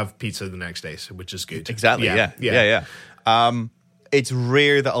then we have pizza the next day, which is good. Exactly. Yeah. It's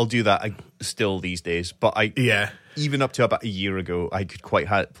rare that I'll do that still these days, but even up to about a year ago, I could quite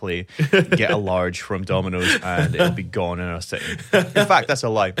happily get a large from Domino's and it'll be gone in a sitting. In fact, that's a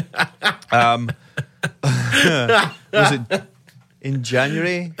lie. Was it in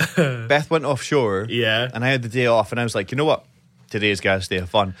January? Beth went offshore. Yeah. And I had the day off, and I was like, you know what? Today's Gas Day of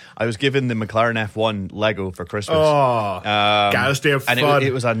Fun. I was given the McLaren F1 Lego for Christmas. Oh, Gas Day of Fun. And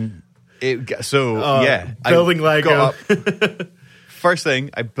it was building Lego. First thing,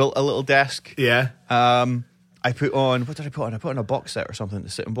 I built a little desk. Yeah. I put on, what did I put on? I put on a box set or something to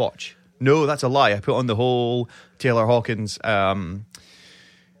sit and watch. No, that's a lie. I put on the whole Taylor Hawkins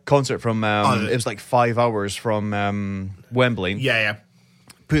concert from, it was like 5 hours from Wembley. Yeah.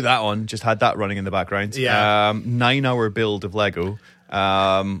 Put that on, just had that running in the background. Yeah. 9-hour build of Lego.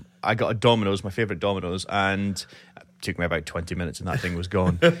 I got a Domino's, my favourite Domino's, and it took me about 20 minutes and that thing was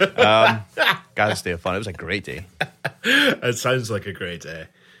gone. Gas Day of Fun. It was a great day. It sounds like a great day.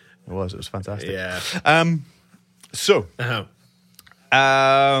 It was fantastic. Yeah. So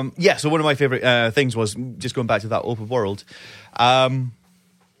one of my favourite things was just going back to that open world. One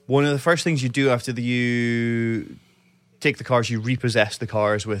of the first things you do after you take the cars, you repossess the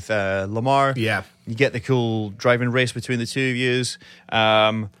cars with Lamar. Yeah. You get the cool driving race between the two of yous.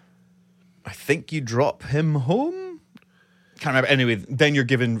 I think you drop him home. Can't remember. Anyway, then you're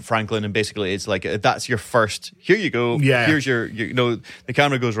given Franklin, and basically it's like that's your first. Here you go. Yeah. Here's the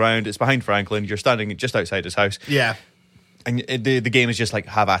camera goes round. It's behind Franklin. You're standing just outside his house. Yeah. And the game is just like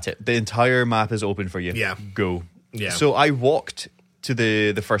have at it. The entire map is open for you. Yeah. Go. Yeah. So I walked to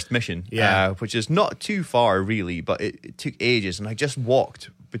the first mission, yeah, which is not too far really, but it took ages, and I just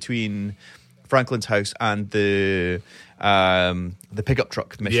walked between Franklin's house and the pickup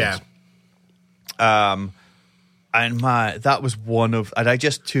truck missions. Yeah. And that was and I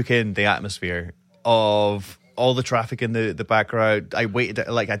just took in the atmosphere of all the traffic in the background. I waited,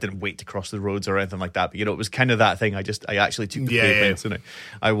 I didn't wait to cross the roads or anything like that, but it was kind of that thing. I actually took the pavements and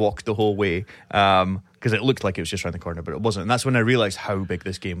I walked the whole way. Because it looked like it was just around the corner, but it wasn't. And that's when I realised how big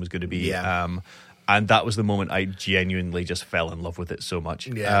this game was going to be. Yeah. And that was the moment I genuinely just fell in love with it so much.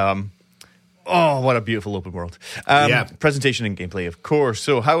 Yeah. What a beautiful open world. Presentation and gameplay, of course.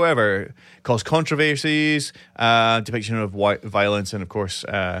 So, however, caused controversies, depiction of violence, and of course,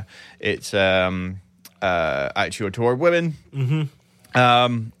 its attitude toward women.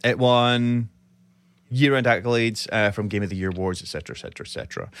 Mm-hmm. It won year-end accolades from Game of the Year awards, etc., etc.,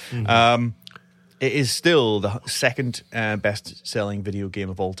 etc. Mm-hmm. It is still the second best-selling video game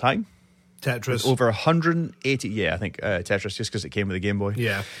of all time. Tetris. With over 180, I think Tetris, just because it came with a Game Boy.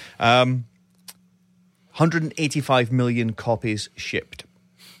 Yeah. 185 million copies shipped.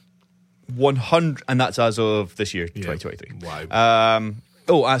 100, and that's as of this year, 2023. Wow.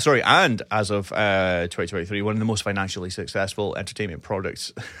 And as of 2023, one of the most financially successful entertainment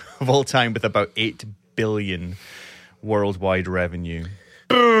products of all time, with about 8 billion worldwide revenue.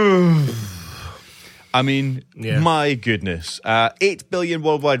 I mean, my goodness. 8 billion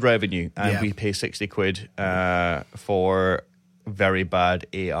worldwide revenue, and we pay 60 quid for very bad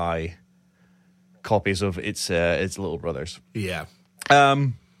AI copies of its little brothers. Yeah.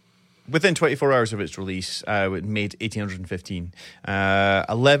 Within 24 hours of its release, it made 1,815.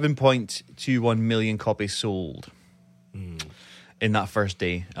 11.21 million copies sold in that first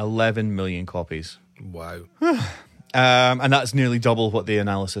day. 11 million copies. Wow. And that's nearly double what the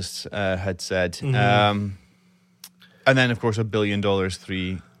analysis had said. Mm-hmm. And then, of course, $1 billion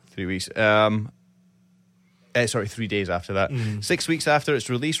 3 weeks. 3 days after that. 6 weeks after its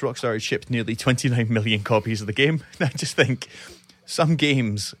release, Rockstar had shipped nearly 29 million copies of the game. I just think some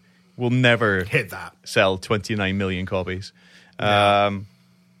games will never hit that, sell 29 million copies. On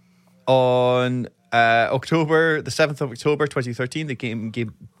October, the 7th of October 2013, the game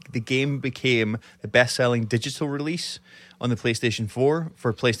became the best-selling digital release on the PlayStation 4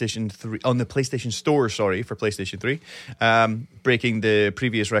 for PlayStation 3 on the PlayStation Store, for PlayStation 3, breaking the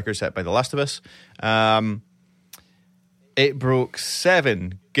previous record set by The Last of Us. It broke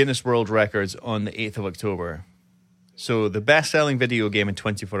 7 Guinness World Records on the 8th of October. So the best-selling video game in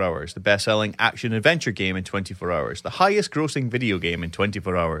 24 hours, the best-selling action-adventure game in 24 hours, the highest-grossing video game in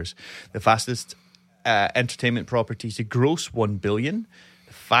 24 hours, the fastest entertainment property to gross 1 billion,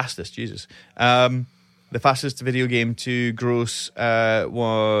 the fastest video game to gross,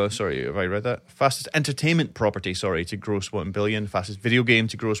 sorry, have I read that? Fastest entertainment property, to gross 1 billion. Fastest video game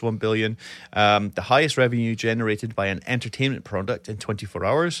to gross 1 billion. The highest revenue generated by an entertainment product in 24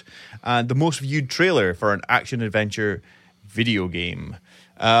 hours. And the most viewed trailer for an action-adventure video game.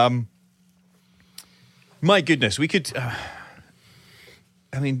 My goodness, we could...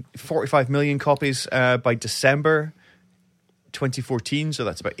 45 million copies by December 2014, so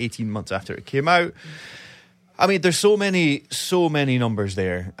that's about 18 months after it came out. I mean, there's so many numbers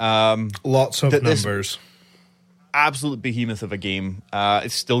there. Lots of numbers. Absolute behemoth of a game.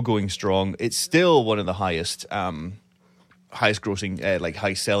 It's still going strong. It's still one of the highest grossing,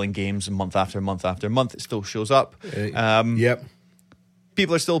 highest selling games month after month after month. It still shows up. Yep.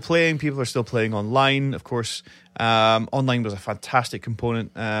 People are still playing. People are still playing online. Of course, online was a fantastic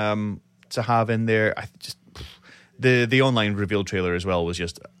component to have in there. The online reveal trailer as well was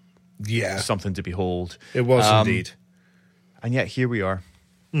just something to behold. It was indeed. And yet here we are.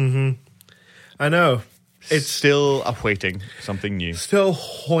 Mm-hmm. I know. It's still awaiting something new. Still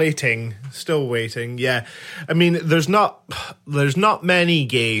waiting. Yeah. I mean, there's not many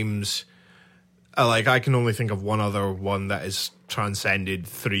games. I can only think of one other one that has transcended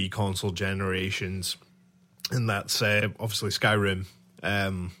 3 console generations, and that's obviously Skyrim.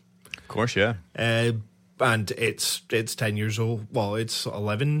 Of course, yeah. And it's 10 years old. Well, it's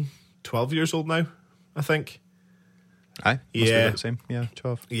 11, 12 years old now, I think. Aye, must be about the same. Yeah,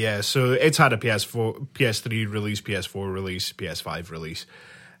 12. Yeah, so it's had a PS4, PS3 release, PS4 release, PS5 release.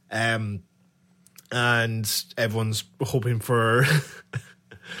 And everyone's hoping for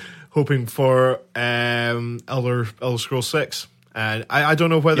Elder Scrolls 6. And I don't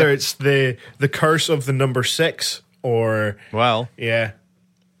know whether it's the curse of the number 6 or... Well... Yeah.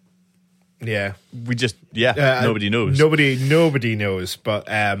 We just... nobody knows. Nobody knows, but...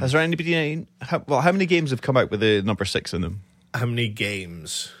 Has there anybody... How many games have come out with the number 6 in them? How many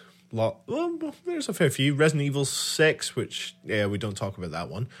games? Well, there's a fair few. Resident Evil 6, which... Yeah, we don't talk about that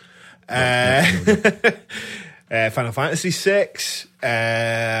one. Final Fantasy 6.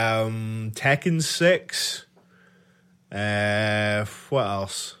 Tekken 6. What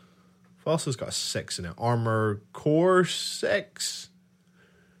else? What else has got a 6 in it? Armored Core 6.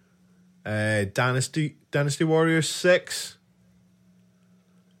 Dynasty Warriors 6.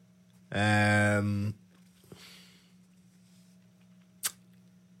 I'm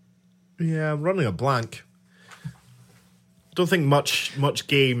running a blank. Don't think much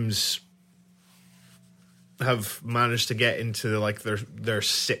games have managed to get into their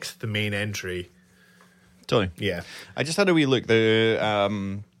 6th main entry. Totally. Yeah. I just had a wee look.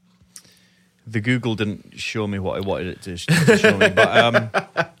 The Google didn't show me what I wanted it to show me,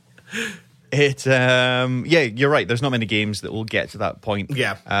 but you're right. There's not many games that will get to that point.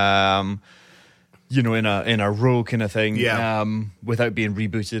 Yeah. In a row kind of thing. Yeah. Without being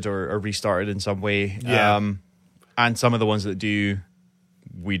rebooted or restarted in some way. Yeah. And some of the ones that do,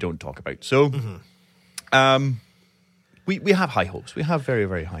 we don't talk about. So, we have high hopes. We have very,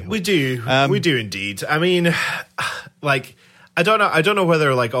 very high hopes. We do. We do indeed. I mean, I don't know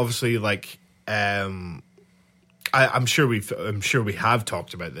whether obviously I'm sure we have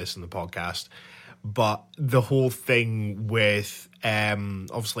talked about this in the podcast, but the whole thing with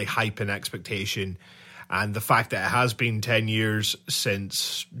obviously hype and expectation, and the fact that it has been 10 years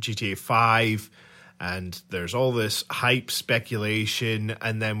since GTA 5, and there's all this hype speculation,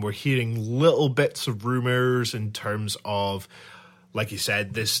 and then we're hearing little bits of rumors in terms of, like you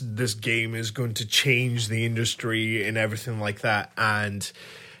said, this game is going to change the industry and everything like that. And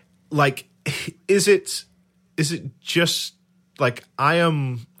is it just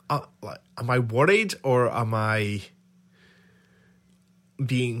am I worried, or am I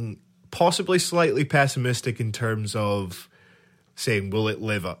being possibly slightly pessimistic in terms of saying, will it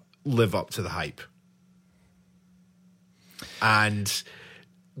live up to the hype? And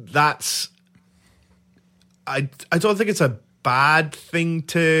that's, I don't think it's a bad thing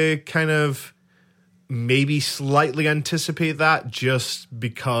to kind of maybe slightly anticipate that, just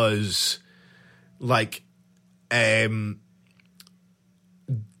because it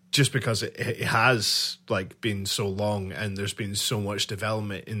has been so long, and there's been so much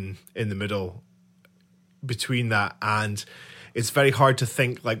development in the middle between that, and it's very hard to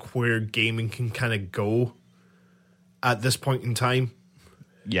think where gaming can kind of go at this point in time.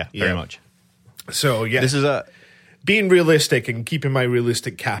 Yeah, very much. So yeah, this is being realistic and keeping my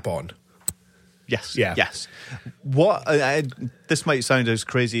realistic cap on. Yes. Yeah. Yes. What this might sound as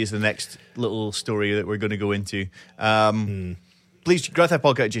crazy as the next little story that we're going to go into. Please, Grand Theft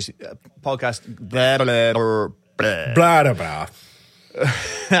Podcast. Blah, blah, blah, blah. Blah, blah, blah.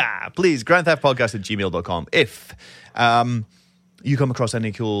 Please, grandtheftpodcast@gmail.com. If you come across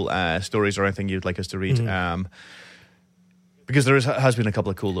any cool stories or anything you'd like us to read, because there has been a couple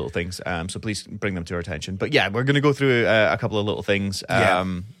of cool little things, so please bring them to our attention. But yeah, we're going to go through a couple of little things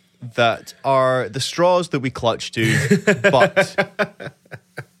that are the straws that we clutch to, but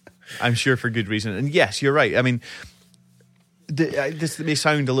I'm sure for good reason. And yes, you're right. I mean, this may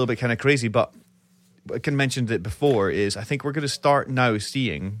sound a little bit kind of crazy, but I can mention it before is I think we're going to start now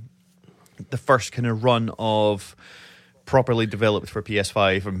seeing the first kind of run of properly developed for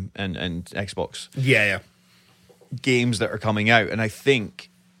PS5 and Xbox games that are coming out. And I think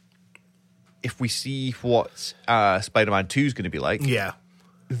if we see what Spider-Man 2 is going to be like,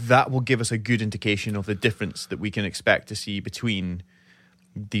 that will give us a good indication of the difference that we can expect to see between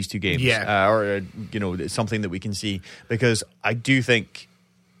these two games. Or, it's something that we can see. Because I do think,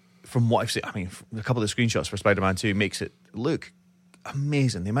 from what I've seen, I mean, a couple of the screenshots for Spider-Man 2 makes it look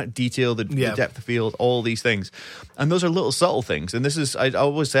amazing. The amount of detail, the depth of field, all these things. And those are little subtle things. And this is, I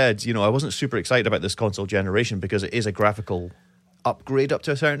always said, I wasn't super excited about this console generation because it is a graphical upgrade up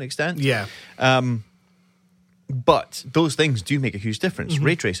to a certain extent. But those things do make a huge difference.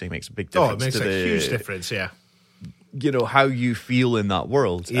 Ray tracing makes a big difference. Oh, it makes a huge difference, how you feel in that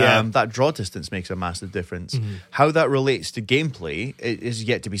world. That draw distance makes a massive difference. How that relates to gameplay is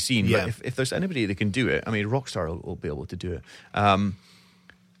yet to be seen. But if there's anybody that can do it, I mean, Rockstar will be able to do it. I'm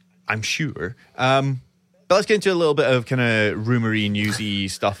sure. But let's get into a little bit of kind of rumory, newsy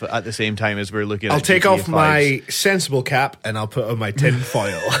stuff at the same time as we're looking at I'll take GTA off 5's. my sensible cap and I'll put on my tin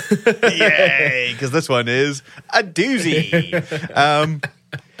foil. Yay! Because this one is a doozy.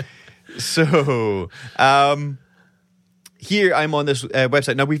 Here I'm on this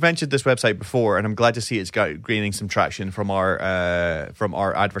website. Now, we've mentioned this website before, and I'm glad to see it's gaining some traction from our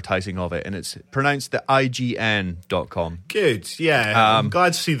advertising of it, and it's pronounced the IGN.com. Good, I'm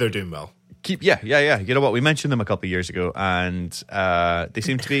glad to see they're doing well. You know what? We mentioned them a couple of years ago, and they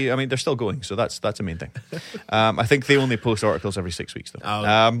seem to be. I mean, they're still going, so that's a main thing. I think they only post articles every 6 weeks, though.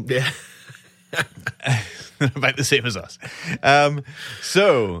 About the same as us.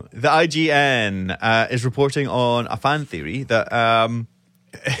 So the IGN is reporting on a fan theory that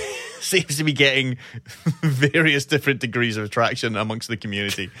seems to be getting various different degrees of traction amongst the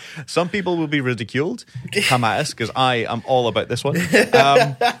community. Some people will be ridiculed. Come at us, because I am all about this one.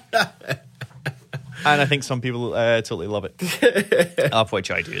 And I think some people totally love it, of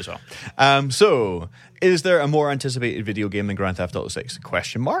which I do as well. So, is there a more anticipated video game than Grand Theft Auto 6? ?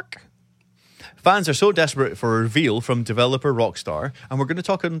 Fans are so desperate for a reveal from developer Rockstar, and we're going to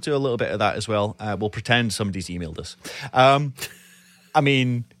talk into a little bit of that as well. We'll pretend somebody's emailed us. I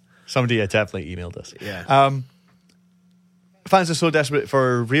mean, somebody definitely emailed us. Fans are so desperate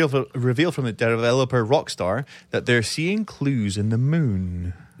for a reveal from the developer Rockstar that they're seeing clues in the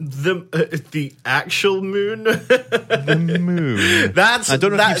moon. The actual moon? The moon. I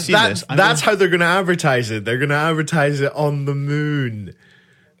don't know if you've seen this. That's how they're going to advertise it. They're going to advertise it on the moon.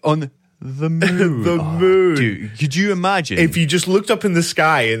 On the moon. The moon. Dude, could you imagine? If you just looked up in the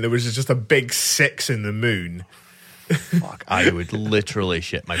sky and there was just a big 6 in the moon. Fuck, I would literally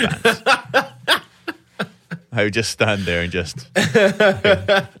shit my pants. I would just stand there and just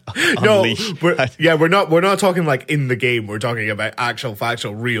unleash. We're not talking like in the game. We're talking about actual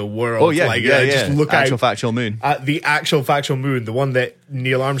factual real world. Oh yeah, Just look actual out factual moon. at the actual factual moon, the one that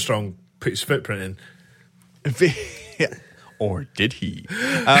Neil Armstrong put his footprint in. Or did he?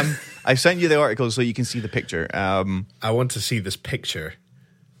 I sent you the article so you can see the picture. I want to see this picture.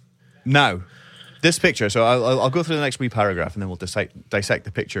 Now, this picture, so I'll go through the next wee paragraph and then we'll dissect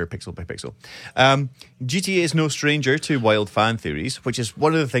the picture pixel by pixel. GTA is no stranger to wild fan theories, which is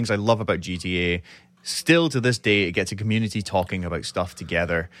one of the things I love about GTA. Still to this day, it gets a community talking about stuff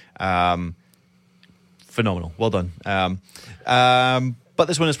together. Phenomenal. Well done. But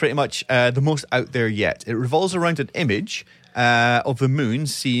this one is pretty much the most out there yet. It revolves around an image of the moon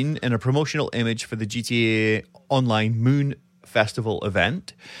seen in a promotional image for the GTA Online Moon Festival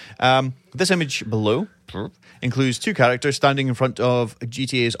event. This image below includes two characters standing in front of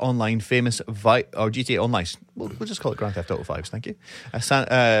GTA's online famous or GTA Online. We'll just call it Grand Theft Auto 5. Thank you.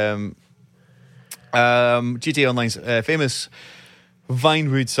 GTA Online's famous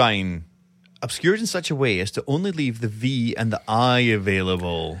Vinewood sign, obscured in such a way as to only leave the V and the I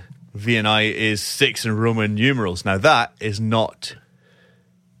available. V and I is 6 in Roman numerals. Now that is not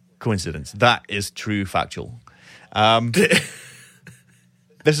coincidence. That is true factual.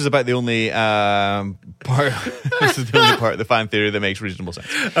 This is about the only part. This is the only part of the fan theory that makes reasonable sense.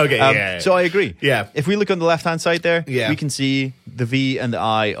 Okay, yeah. So I agree. Yeah. If we look on the left-hand side there, Yeah. we can see the V and the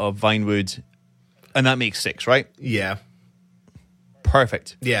I of Vinewood, and that makes 6, right? Yeah.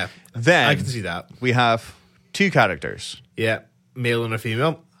 Perfect. Yeah. Then I can see that. we have 2 characters. Yeah. Male and a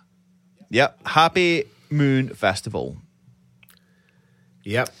female. Yep. Happy Moon Festival.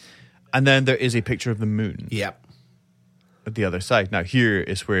 Yep. And then there is a picture of the moon Yep. at the other side. Now, here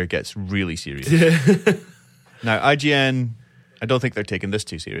is where it gets really serious. Now, IGN, I don't think they're taking this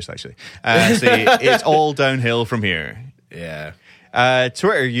too serious, actually. Say it's all downhill from here. Yeah.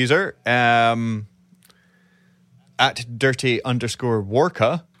 Twitter user at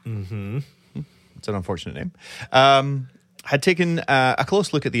dirty_warka. Mm-hmm. It's an unfortunate name. Had taken a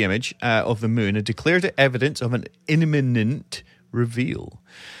close look at the image of the moon and declared it evidence of an imminent reveal.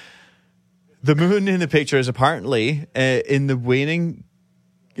 The moon in the picture is apparently in the waning...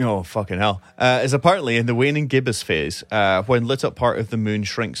 Oh, fucking hell. Is apparently in the waning gibbous phase, when lit up part of the moon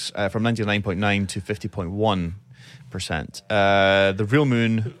shrinks from 99.9 to 50.1%. The real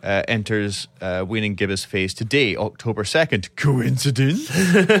moon enters waning gibbous phase today, October 2nd. Coincidence?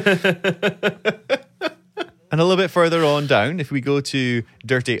 And a little bit further on down, if we go to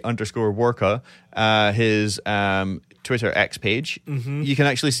dirty_warka, his Twitter X page, you can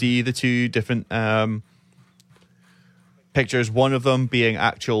actually see the 2 different pictures. One of them being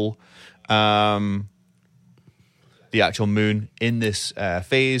actual, the actual moon in this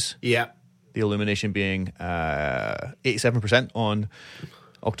phase. Yeah. The illumination being 87% on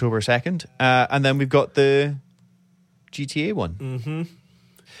October 2nd. And then we've got the GTA one.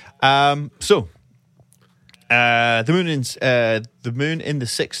 So, the moon in the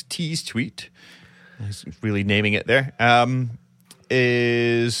 6 T's tweet, he's really naming it there,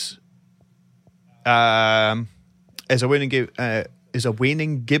 is a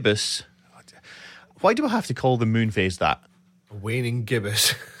waning gibbous. Why do I have to call the moon phase that? Waning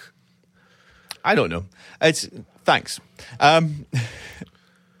gibbous. I don't know. It's thanks.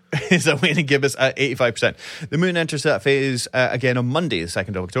 It's a waning gibbous at 85%. The moon enters that phase again on Monday, the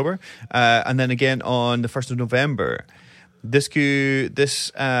 2nd of October, and then again on the 1st of November. Could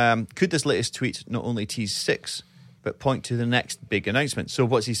this latest tweet not only tease 6, but point to the next big announcement? So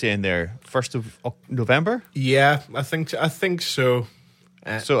what's he saying there? 1st of November? Yeah, I think so.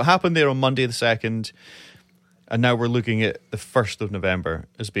 So it happened there on Monday the 2nd, and now we're looking at the 1st of November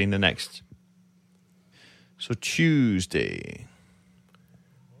as being the next. So Tuesday.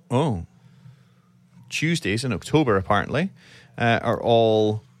 Oh. Tuesdays in October, apparently, are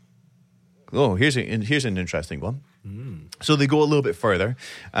all... Oh, here's an interesting one. So they go a little bit further.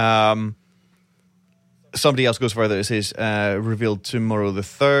 Somebody else goes further. It says revealed tomorrow the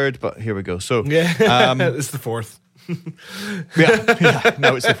 3rd, but here we go. So Yeah, it's the 4th. yeah,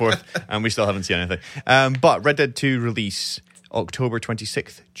 no, it's the 4th, and we still haven't seen anything. But Red Dead 2 release, October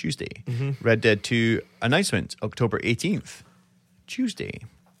 26th, Tuesday. Red Dead 2 announcement, October 18th, Tuesday.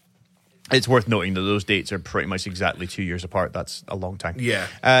 It's worth noting that those dates are pretty much exactly 2 years apart. That's a long time. Yeah.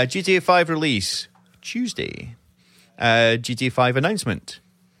 GTA 5 release, Tuesday. GTA 5 announcement,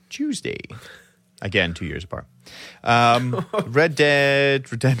 Tuesday. Again, 2 years apart. Red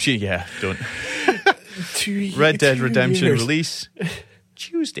Dead Redemption, yeah, don't. Red Dead Redemption release,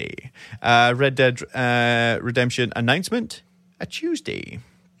 Tuesday. Red Dead Redemption announcement, a Tuesday.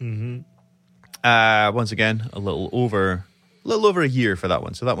 Once again, a little over a year for that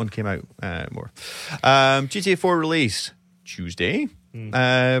one. So that one came out more. GTA 4 release, Tuesday.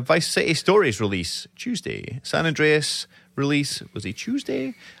 Vice City Stories release, Tuesday. San Andreas release was a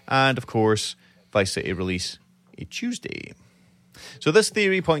Tuesday. And, of course, Vice City release, a Tuesday. So this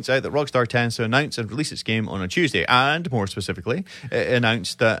theory points out that Rockstar tends to announce and release its game on a Tuesday, and more specifically, it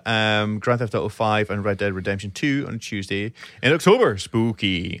announced that Grand Theft Auto 5 and Red Dead Redemption 2 on a Tuesday in October.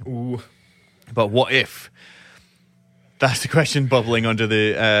 Spooky. Ooh. But what if? That's the question bubbling under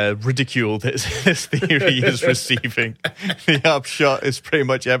the ridicule that this theory is receiving. The upshot is pretty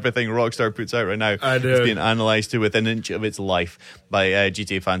much everything Rockstar puts out right now. I know. It's being analysed to within an inch of its life by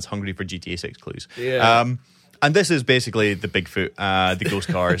GTA fans hungry for GTA 6 clues. Yeah. And this is basically the Bigfoot, the ghost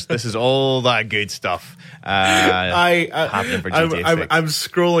cars. This is all that good stuff happening for GTA 6. I'm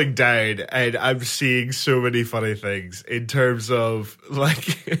scrolling down and I'm seeing so many funny things in terms of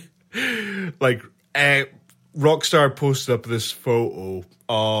like Rockstar posted up this photo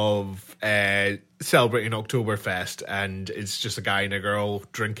of celebrating Oktoberfest, and it's just a guy and a girl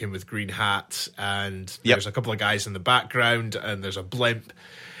drinking with green hats, and there's a couple of guys in the background, and there's a blimp.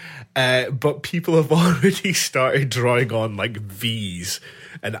 but people have already started drawing on like V's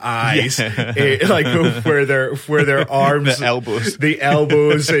and I's, like where their arms, the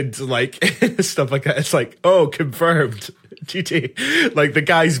elbows, and like stuff like that. It's like, oh, confirmed. GT, like the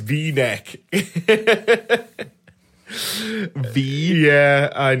guy's V-neck. V. Yeah,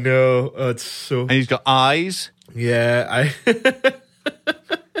 I know. Oh, it's so. And he's got eyes. Yeah,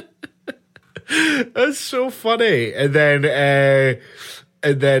 that's so funny. And then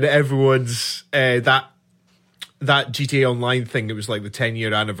everyone's that GTA Online thing. It was like the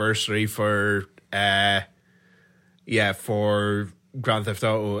 10-year anniversary for for Grand Theft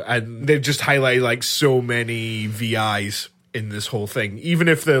Auto, and they've just highlighted like so many VIs in this whole thing, even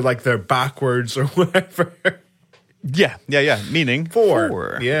if they're backwards or whatever. Yeah. Meaning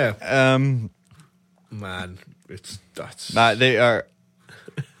four. Yeah. Man, they are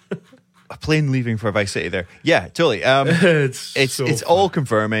a plane leaving for Vice City there. Yeah, totally. It's all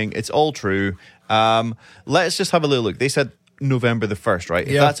confirming. It's all true. Let's just have a little look. They said November the 1st, right?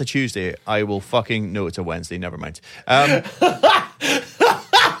 If that's a Tuesday, I will fucking know it's a Wednesday. Never mind.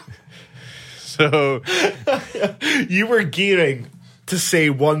 So you were gearing to say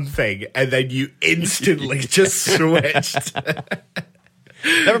one thing and then you instantly just switched.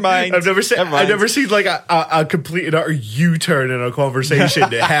 Never mind. I've never seen like a complete and utter U-turn in a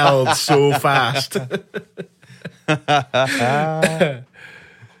conversation held so fast.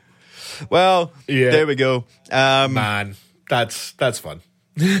 Well, there we go. Man, that's fun.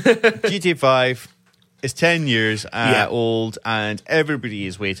 GTA 5 is 10 years old, and everybody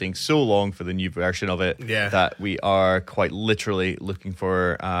is waiting so long for the new version of it that we are quite literally looking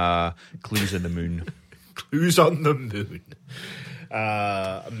for clues in the moon. Clues on the moon.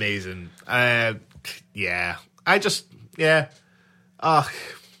 Amazing. I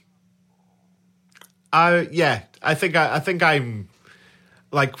think I'm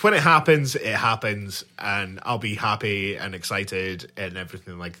like, when it happens, and I'll be happy and excited and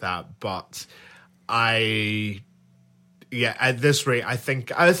everything like that. But at this rate, I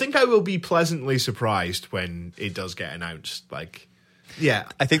think I will be pleasantly surprised when it does get announced. Like, yeah,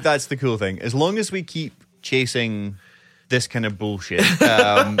 I think that's the cool thing. As long as we keep chasing this kind of bullshit,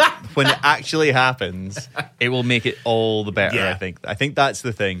 when it actually happens, it will make it all the better. Yeah. I think that's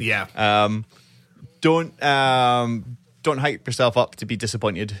the thing. Yeah. Don't hype yourself up to be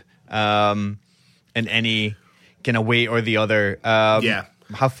disappointed in any kind of way or the other.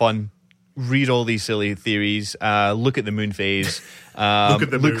 Have fun. Read all these silly theories. Look at the moon phase.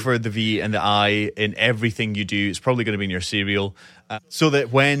 Look for the V and the I in everything you do. It's probably going to be in your cereal. So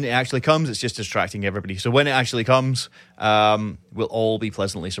that when it actually comes, it's just distracting everybody. So when it actually comes, we'll all be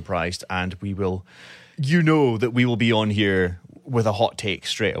pleasantly surprised, and we will, that we will be on here with a hot take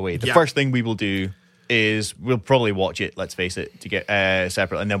straight away. The first thing we will do is we'll probably watch it, let's face it, to get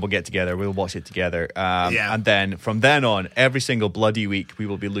separate, and then we'll get together, we'll watch it together. And then from then on, every single bloody week, we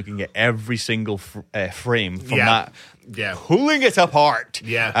will be looking at every single frame from that, pulling it apart.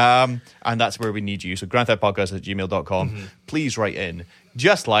 And that's where we need you. So grandtheftpodcast@gmail.com. Please write in,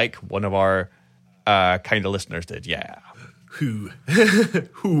 just like one of our kind of listeners did. Who?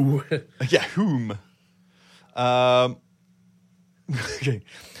 Yeah, whom? Okay.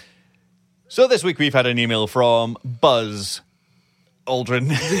 So this week we've had an email from Buzz Aldrin.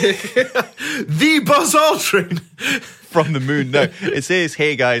 The Buzz Aldrin! From the moon. Now, it says,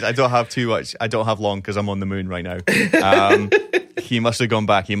 hey guys, I don't have too much. I don't have long because I'm on the moon right now. He must have gone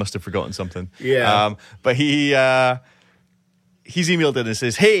back. He must have forgotten something. Yeah. But he's emailed in and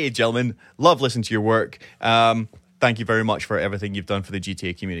says, hey gentlemen, love listening to your work. Thank you very much for everything you've done for the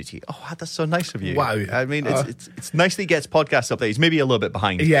GTA community. Oh, that's so nice of you. Wow. I mean, it's nice that he gets podcasts up there. He's maybe a little bit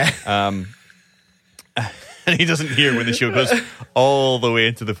behind. Yeah. And he doesn't hear when the show goes all the way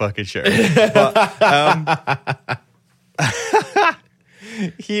into the fucking show. But,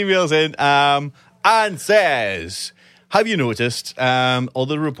 he emails in and says, have you noticed all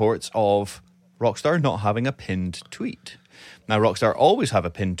the reports of Rockstar not having a pinned tweet? Now, Rockstar always have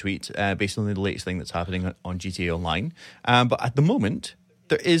a pinned tweet based on the latest thing that's happening on GTA Online. But at the moment,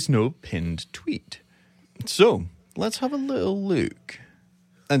 there is no pinned tweet. So, let's have a little look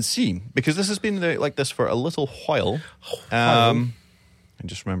and see, because this has been like this for a little while. I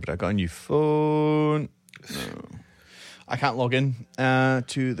just remembered I got a new phone. No. I can't log in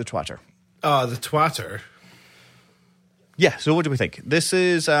to the Twitter. The Twitter. Yeah, so what do we think? This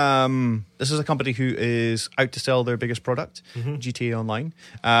is a company who is out to sell their biggest product, GTA Online.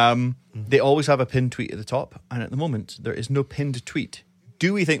 They always have a pinned tweet at the top, and at the moment, there is no pinned tweet.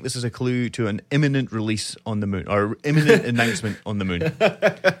 Do we think this is a clue to an imminent release on the moon, or imminent announcement on the moon?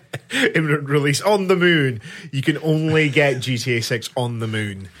 Imminent release on the moon. You can only get GTA 6 on the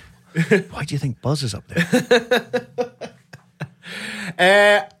moon. Why do you think Buzz is up there?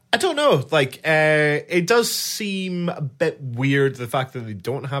 I don't know. Like, it does seem a bit weird, the fact that they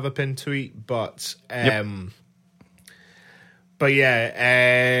don't have a pinned tweet, but but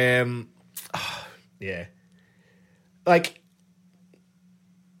yeah, yeah. Like,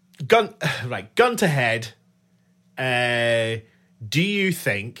 gun to head. Do you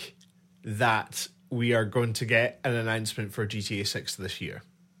think that we are going to get an announcement for GTA 6 this year?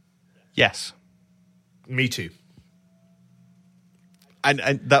 Yes. Me too. And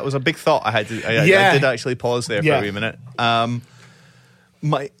that was a big thought I had to. I did actually pause there for a wee minute.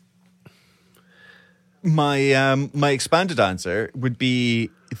 My expanded answer would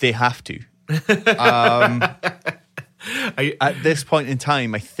be they have to. At this point in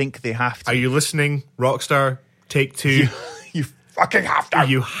time, I think they have to. Are you listening, Rockstar? Take Two. You fucking have to.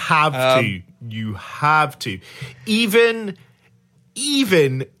 You have to. You have to. Even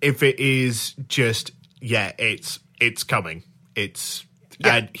if it is just, it's coming.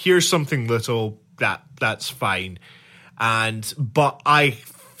 And here's something little that's fine. But I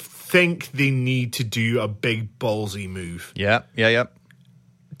think they need to do a big ballsy move. Yeah.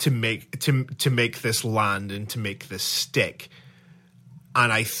 To make this land and to make this stick.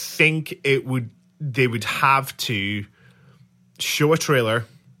 And I think they would have to show a trailer,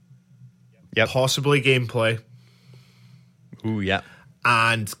 possibly gameplay. Ooh, yeah.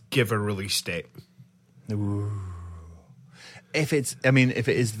 And give a release date. Ooh. If it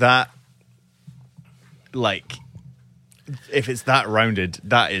is that, like, if it's that rounded,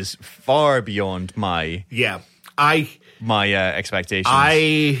 that is far beyond my expectations.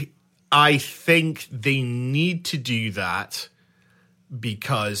 I think they need to do that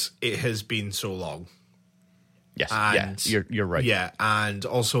because it has been so long. Yes, you're right. Yeah, and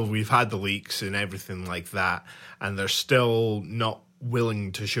also we've had the leaks and everything like that, and they're still not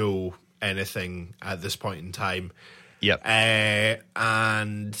willing to show anything at this point in time. Yep. I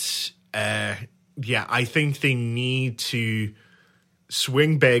think they need to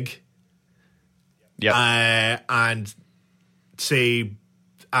swing big. Yeah. And say,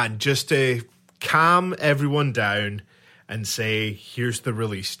 and just to calm everyone down and say, here's the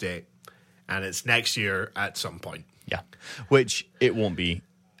release date, and it's next year at some point. Yeah, which it won't be,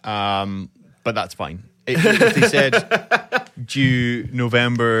 but that's fine. If they said due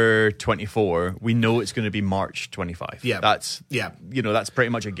November 24, we know it's going to be March 25. Yeah, that's pretty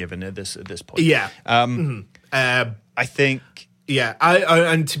much a given at this point. Yeah, I think. Yeah,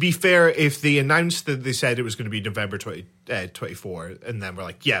 and to be fair, if they announced that they said it was going to be November 24, and then we're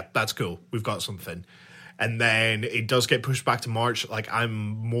like, yeah, that's cool, we've got something, and then it does get pushed back to March, like, I'm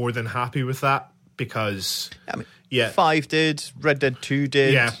more than happy with that, because 5 did, Red Dead 2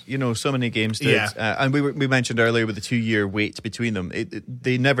 did, so many games did, and we mentioned earlier with the 2-year wait between them,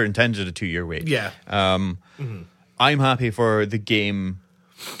 they never intended a 2-year wait. I'm happy for the game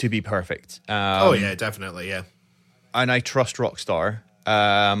to be perfect. Definitely, yeah. And I trust Rockstar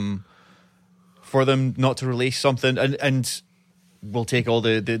for them not to release something, and we'll take all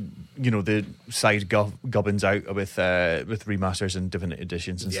the side gubbins out with remasters and different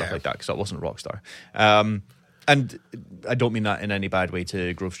editions and stuff like that, because that wasn't Rockstar. And I don't mean that in any bad way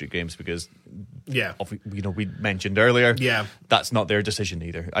to Grove Street Games, because we mentioned earlier, that's not their decision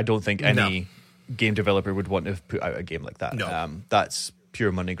either. I don't think any game developer would want to put out a game like that. No. That's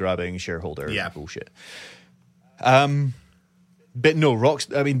pure money grabbing shareholder bullshit. But no,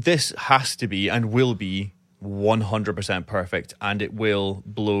 this has to be and will be 100% perfect, and it will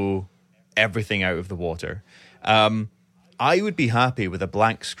blow everything out of the water. I would be happy with a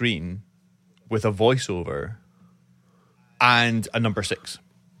blank screen with a voiceover and a number 6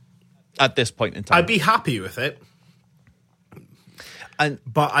 at this point in time. I'd be happy with it.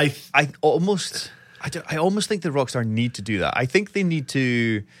 But I almost think that Rockstar need to do that. I think they need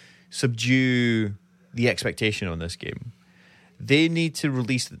to subdue the expectation on this game. They need to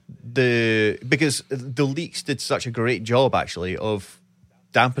release because the leaks did such a great job, actually, of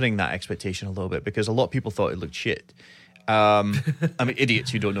dampening that expectation a little bit, because a lot of people thought it looked shit.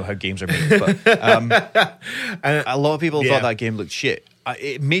 Idiots who don't know how games are made, but a lot of people thought that game looked shit.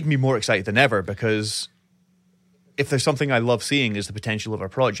 It made me more excited than ever, because if there's something I love seeing is the potential of a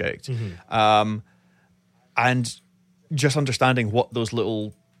project, and just understanding what those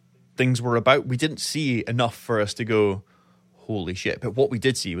little things were about. We didn't see enough for us to go, holy shit. But what we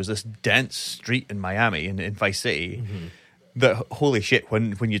did see was this dense street in Miami, in Vice City, that, holy shit,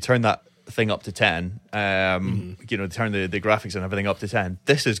 when you turn that thing up to 10, turn the graphics and everything up to 10,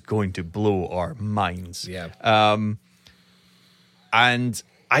 this is going to blow our minds. Yeah. And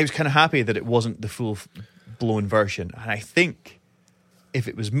I was kind of happy that it wasn't the full blown version. And I think if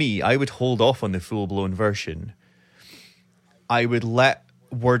it was me, I would hold off on the full-blown version. I would let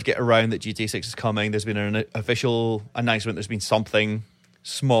word get around that GTA 6 is coming. There's been an official announcement. There's been something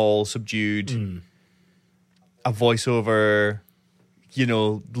small, subdued, a voiceover,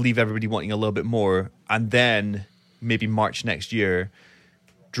 leave everybody wanting a little bit more. And then maybe March next year,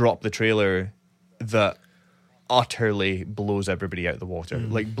 drop the trailer that utterly blows everybody out of the water,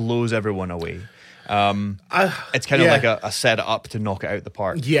 like blows everyone away. It's kind of like a set it up to knock it out the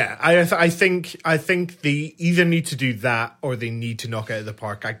park. Yeah, I think they either need to do that or they need to knock it out of the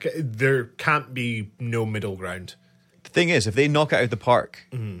park. There can't be no middle ground. The thing is, if they knock it out of the park,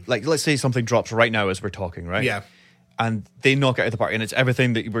 like let's say something drops right now as we're talking, right? Yeah. And they knock it out of the park, and it's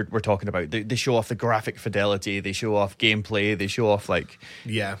everything that we're talking about. They show off the graphic fidelity, they show off gameplay, they show off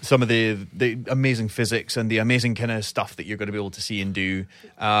some of the amazing physics and the amazing kind of stuff that you're going to be able to see and do.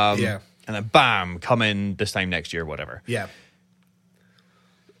 And then bam, come in this time next year, whatever. Yeah.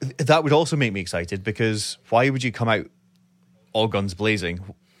 That would also make me excited, because why would you come out all guns blazing?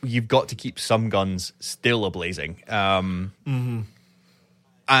 You've got to keep some guns still ablazing.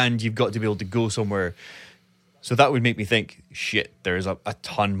 And you've got to be able to go somewhere. So that would make me think, shit, there's a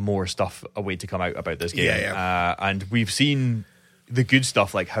ton more stuff away to come out about this game. And we've seen the good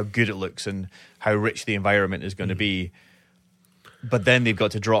stuff, like how good it looks and how rich the environment is going to be. But then they've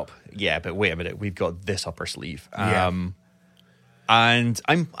got to drop, but wait a minute, we've got this up our sleeve. And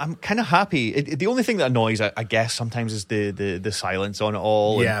I'm kind of happy. The only thing that annoys, I guess, sometimes is the silence on it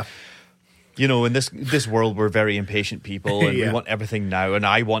all. Yeah. And, in this world, we're very impatient people, and we want everything now, and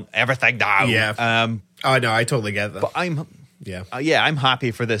I want everything now. Yeah. Oh, no, I totally get that. But I'm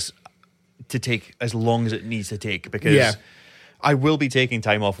happy for this to take as long as it needs to take, because I will be taking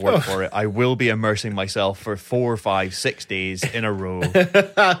time off work for it. I will be immersing myself for 4, 5, 6 days in a row,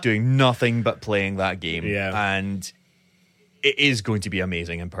 doing nothing but playing that game. Yeah. And it is going to be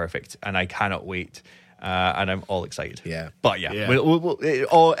amazing and perfect, and I cannot wait. And I'm all excited. Yeah. But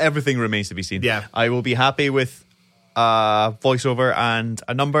everything remains to be seen. Yeah. I will be happy with voiceover and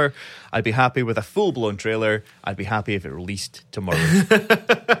a number. I'd be happy with a full-blown trailer. I'd be happy if it released tomorrow.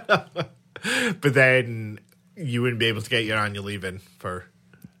 But then you wouldn't be able to get your annual leave in for...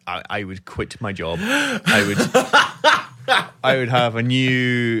 I would quit my job. I would have a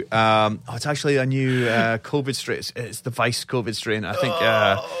new... it's actually a new COVID strain. It's the Vice COVID strain. I think...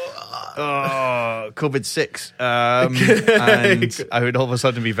 COVID-6, and I would all of a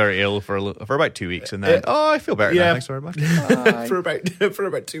sudden be very ill for about 2 weeks, and then I feel better now. Thanks very much. for about 2 weeks. For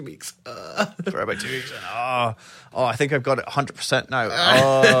about 2 weeks, and I think I've got it 100% now.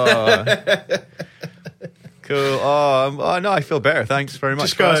 Cool. No, I feel better. Thanks very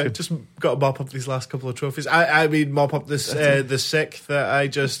much. Just got to mop up these last couple of trophies. I mean, mop up this the sick that I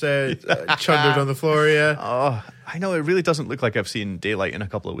just chundered on the floor. Yeah. I know it really doesn't look like I've seen daylight in a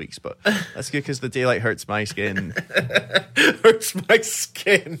couple of weeks, but that's good because the daylight hurts my skin. Hurts my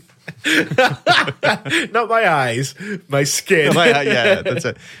skin. Not my eyes, my skin. That's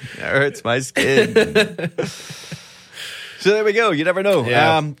it. It hurts my skin. So there we go. You never know.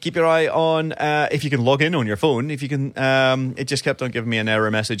 Yeah. Keep your eye on if you can log in on your phone. If you can, it just kept on giving me an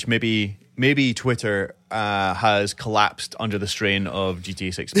error message. Maybe Twitter has collapsed under the strain of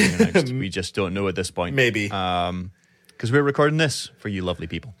GTA 6 being announced. We just don't know at this point. Maybe because we're recording this for you lovely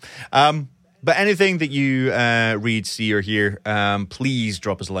people. But anything that you read, see, or hear, please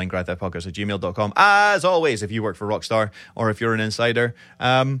drop us a line, grindthefpodcast@gmail.com. As always, if you work for Rockstar or if you're an insider,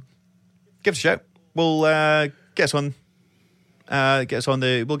 give us a shout. We'll get us on.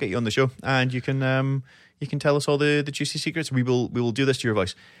 We'll get you on the show, and you can tell us all the juicy secrets. We will do this to your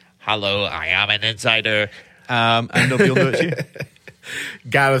voice. Hello, I am an insider, and nobody will know it's you.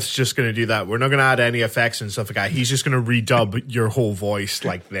 Gareth's just going to do that. We're not going to add any effects and stuff like that. He's just going to redub your whole voice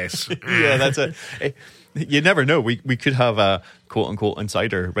like this. Yeah, that's it. You never know. We could have a quote unquote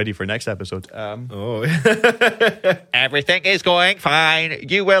insider ready for next episode. Everything is going fine.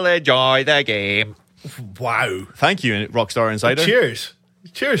 You will enjoy the game. Wow. Thank you, Rockstar Insider.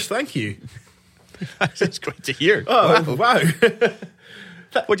 Cheers. Thank you. That's great to hear. Oh, wow.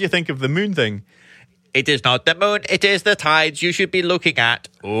 What do you think of the moon thing? It is not the moon, it is the tides you should be looking at.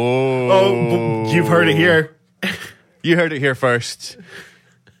 Oh, you've heard it here. You heard it here first.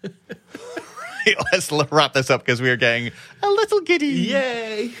 Right, let's wrap this up because we are getting a little giddy.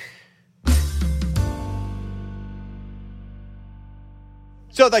 Yay.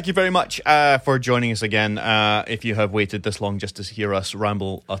 So thank you very much for joining us again. If you have waited this long just to hear us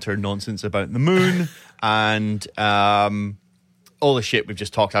ramble utter nonsense about the moon and all the shit we've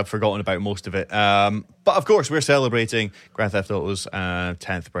just talked, I've forgotten about most of it. But of course, we're celebrating Grand Theft Auto's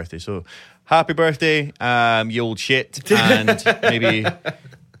 10th birthday. So happy birthday, you old shit. And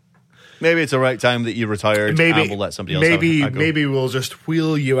maybe it's the right time that you retired. And we'll let somebody else have a go. Maybe we'll just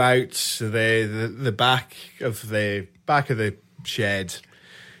wheel you out to the back of the shed.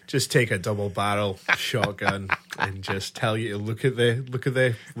 Just take a double barrel shotgun and just tell you to look at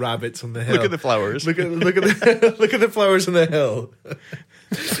the rabbits on the hill. Look at the flowers. Look at the flowers on the hill.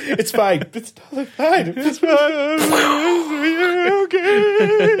 It's fine. It's totally fine. It's fine. You're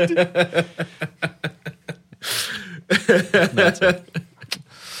good. That's it.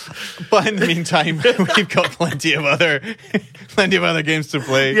 But in the meantime, we've got plenty of other games to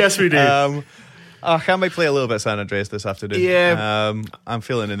play. Yes, we do. I might play a little bit of San Andreas this afternoon. Yeah. I'm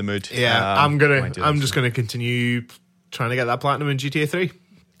feeling in the mood. Yeah, I'm just gonna continue trying to get that platinum in GTA 3.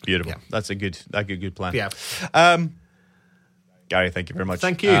 Beautiful. Yeah. That's a good plan. Yeah. Gary, thank you very much.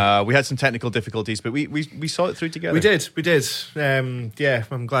 Thank you. We had some technical difficulties, but we saw it through together. We did. Yeah,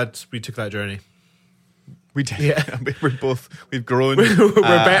 I'm glad we took that journey. We did. Yeah. We've grown. We're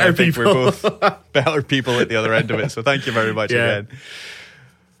better people. We're both better people at the other end of it. So thank you very much again.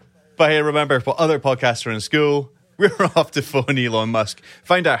 But hey, remember, while other podcasts are in school, we're off to phone Elon Musk,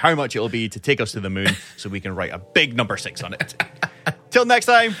 find out how much it'll be to take us to the moon so we can write a big number 6 on it. Till next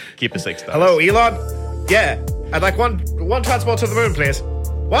time, keep the 6 stars. Hello, Elon? Yeah, I'd like one transport to the moon, please.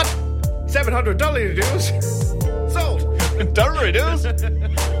 What? $700 dues? Sold. $700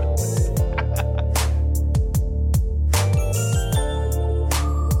 dues?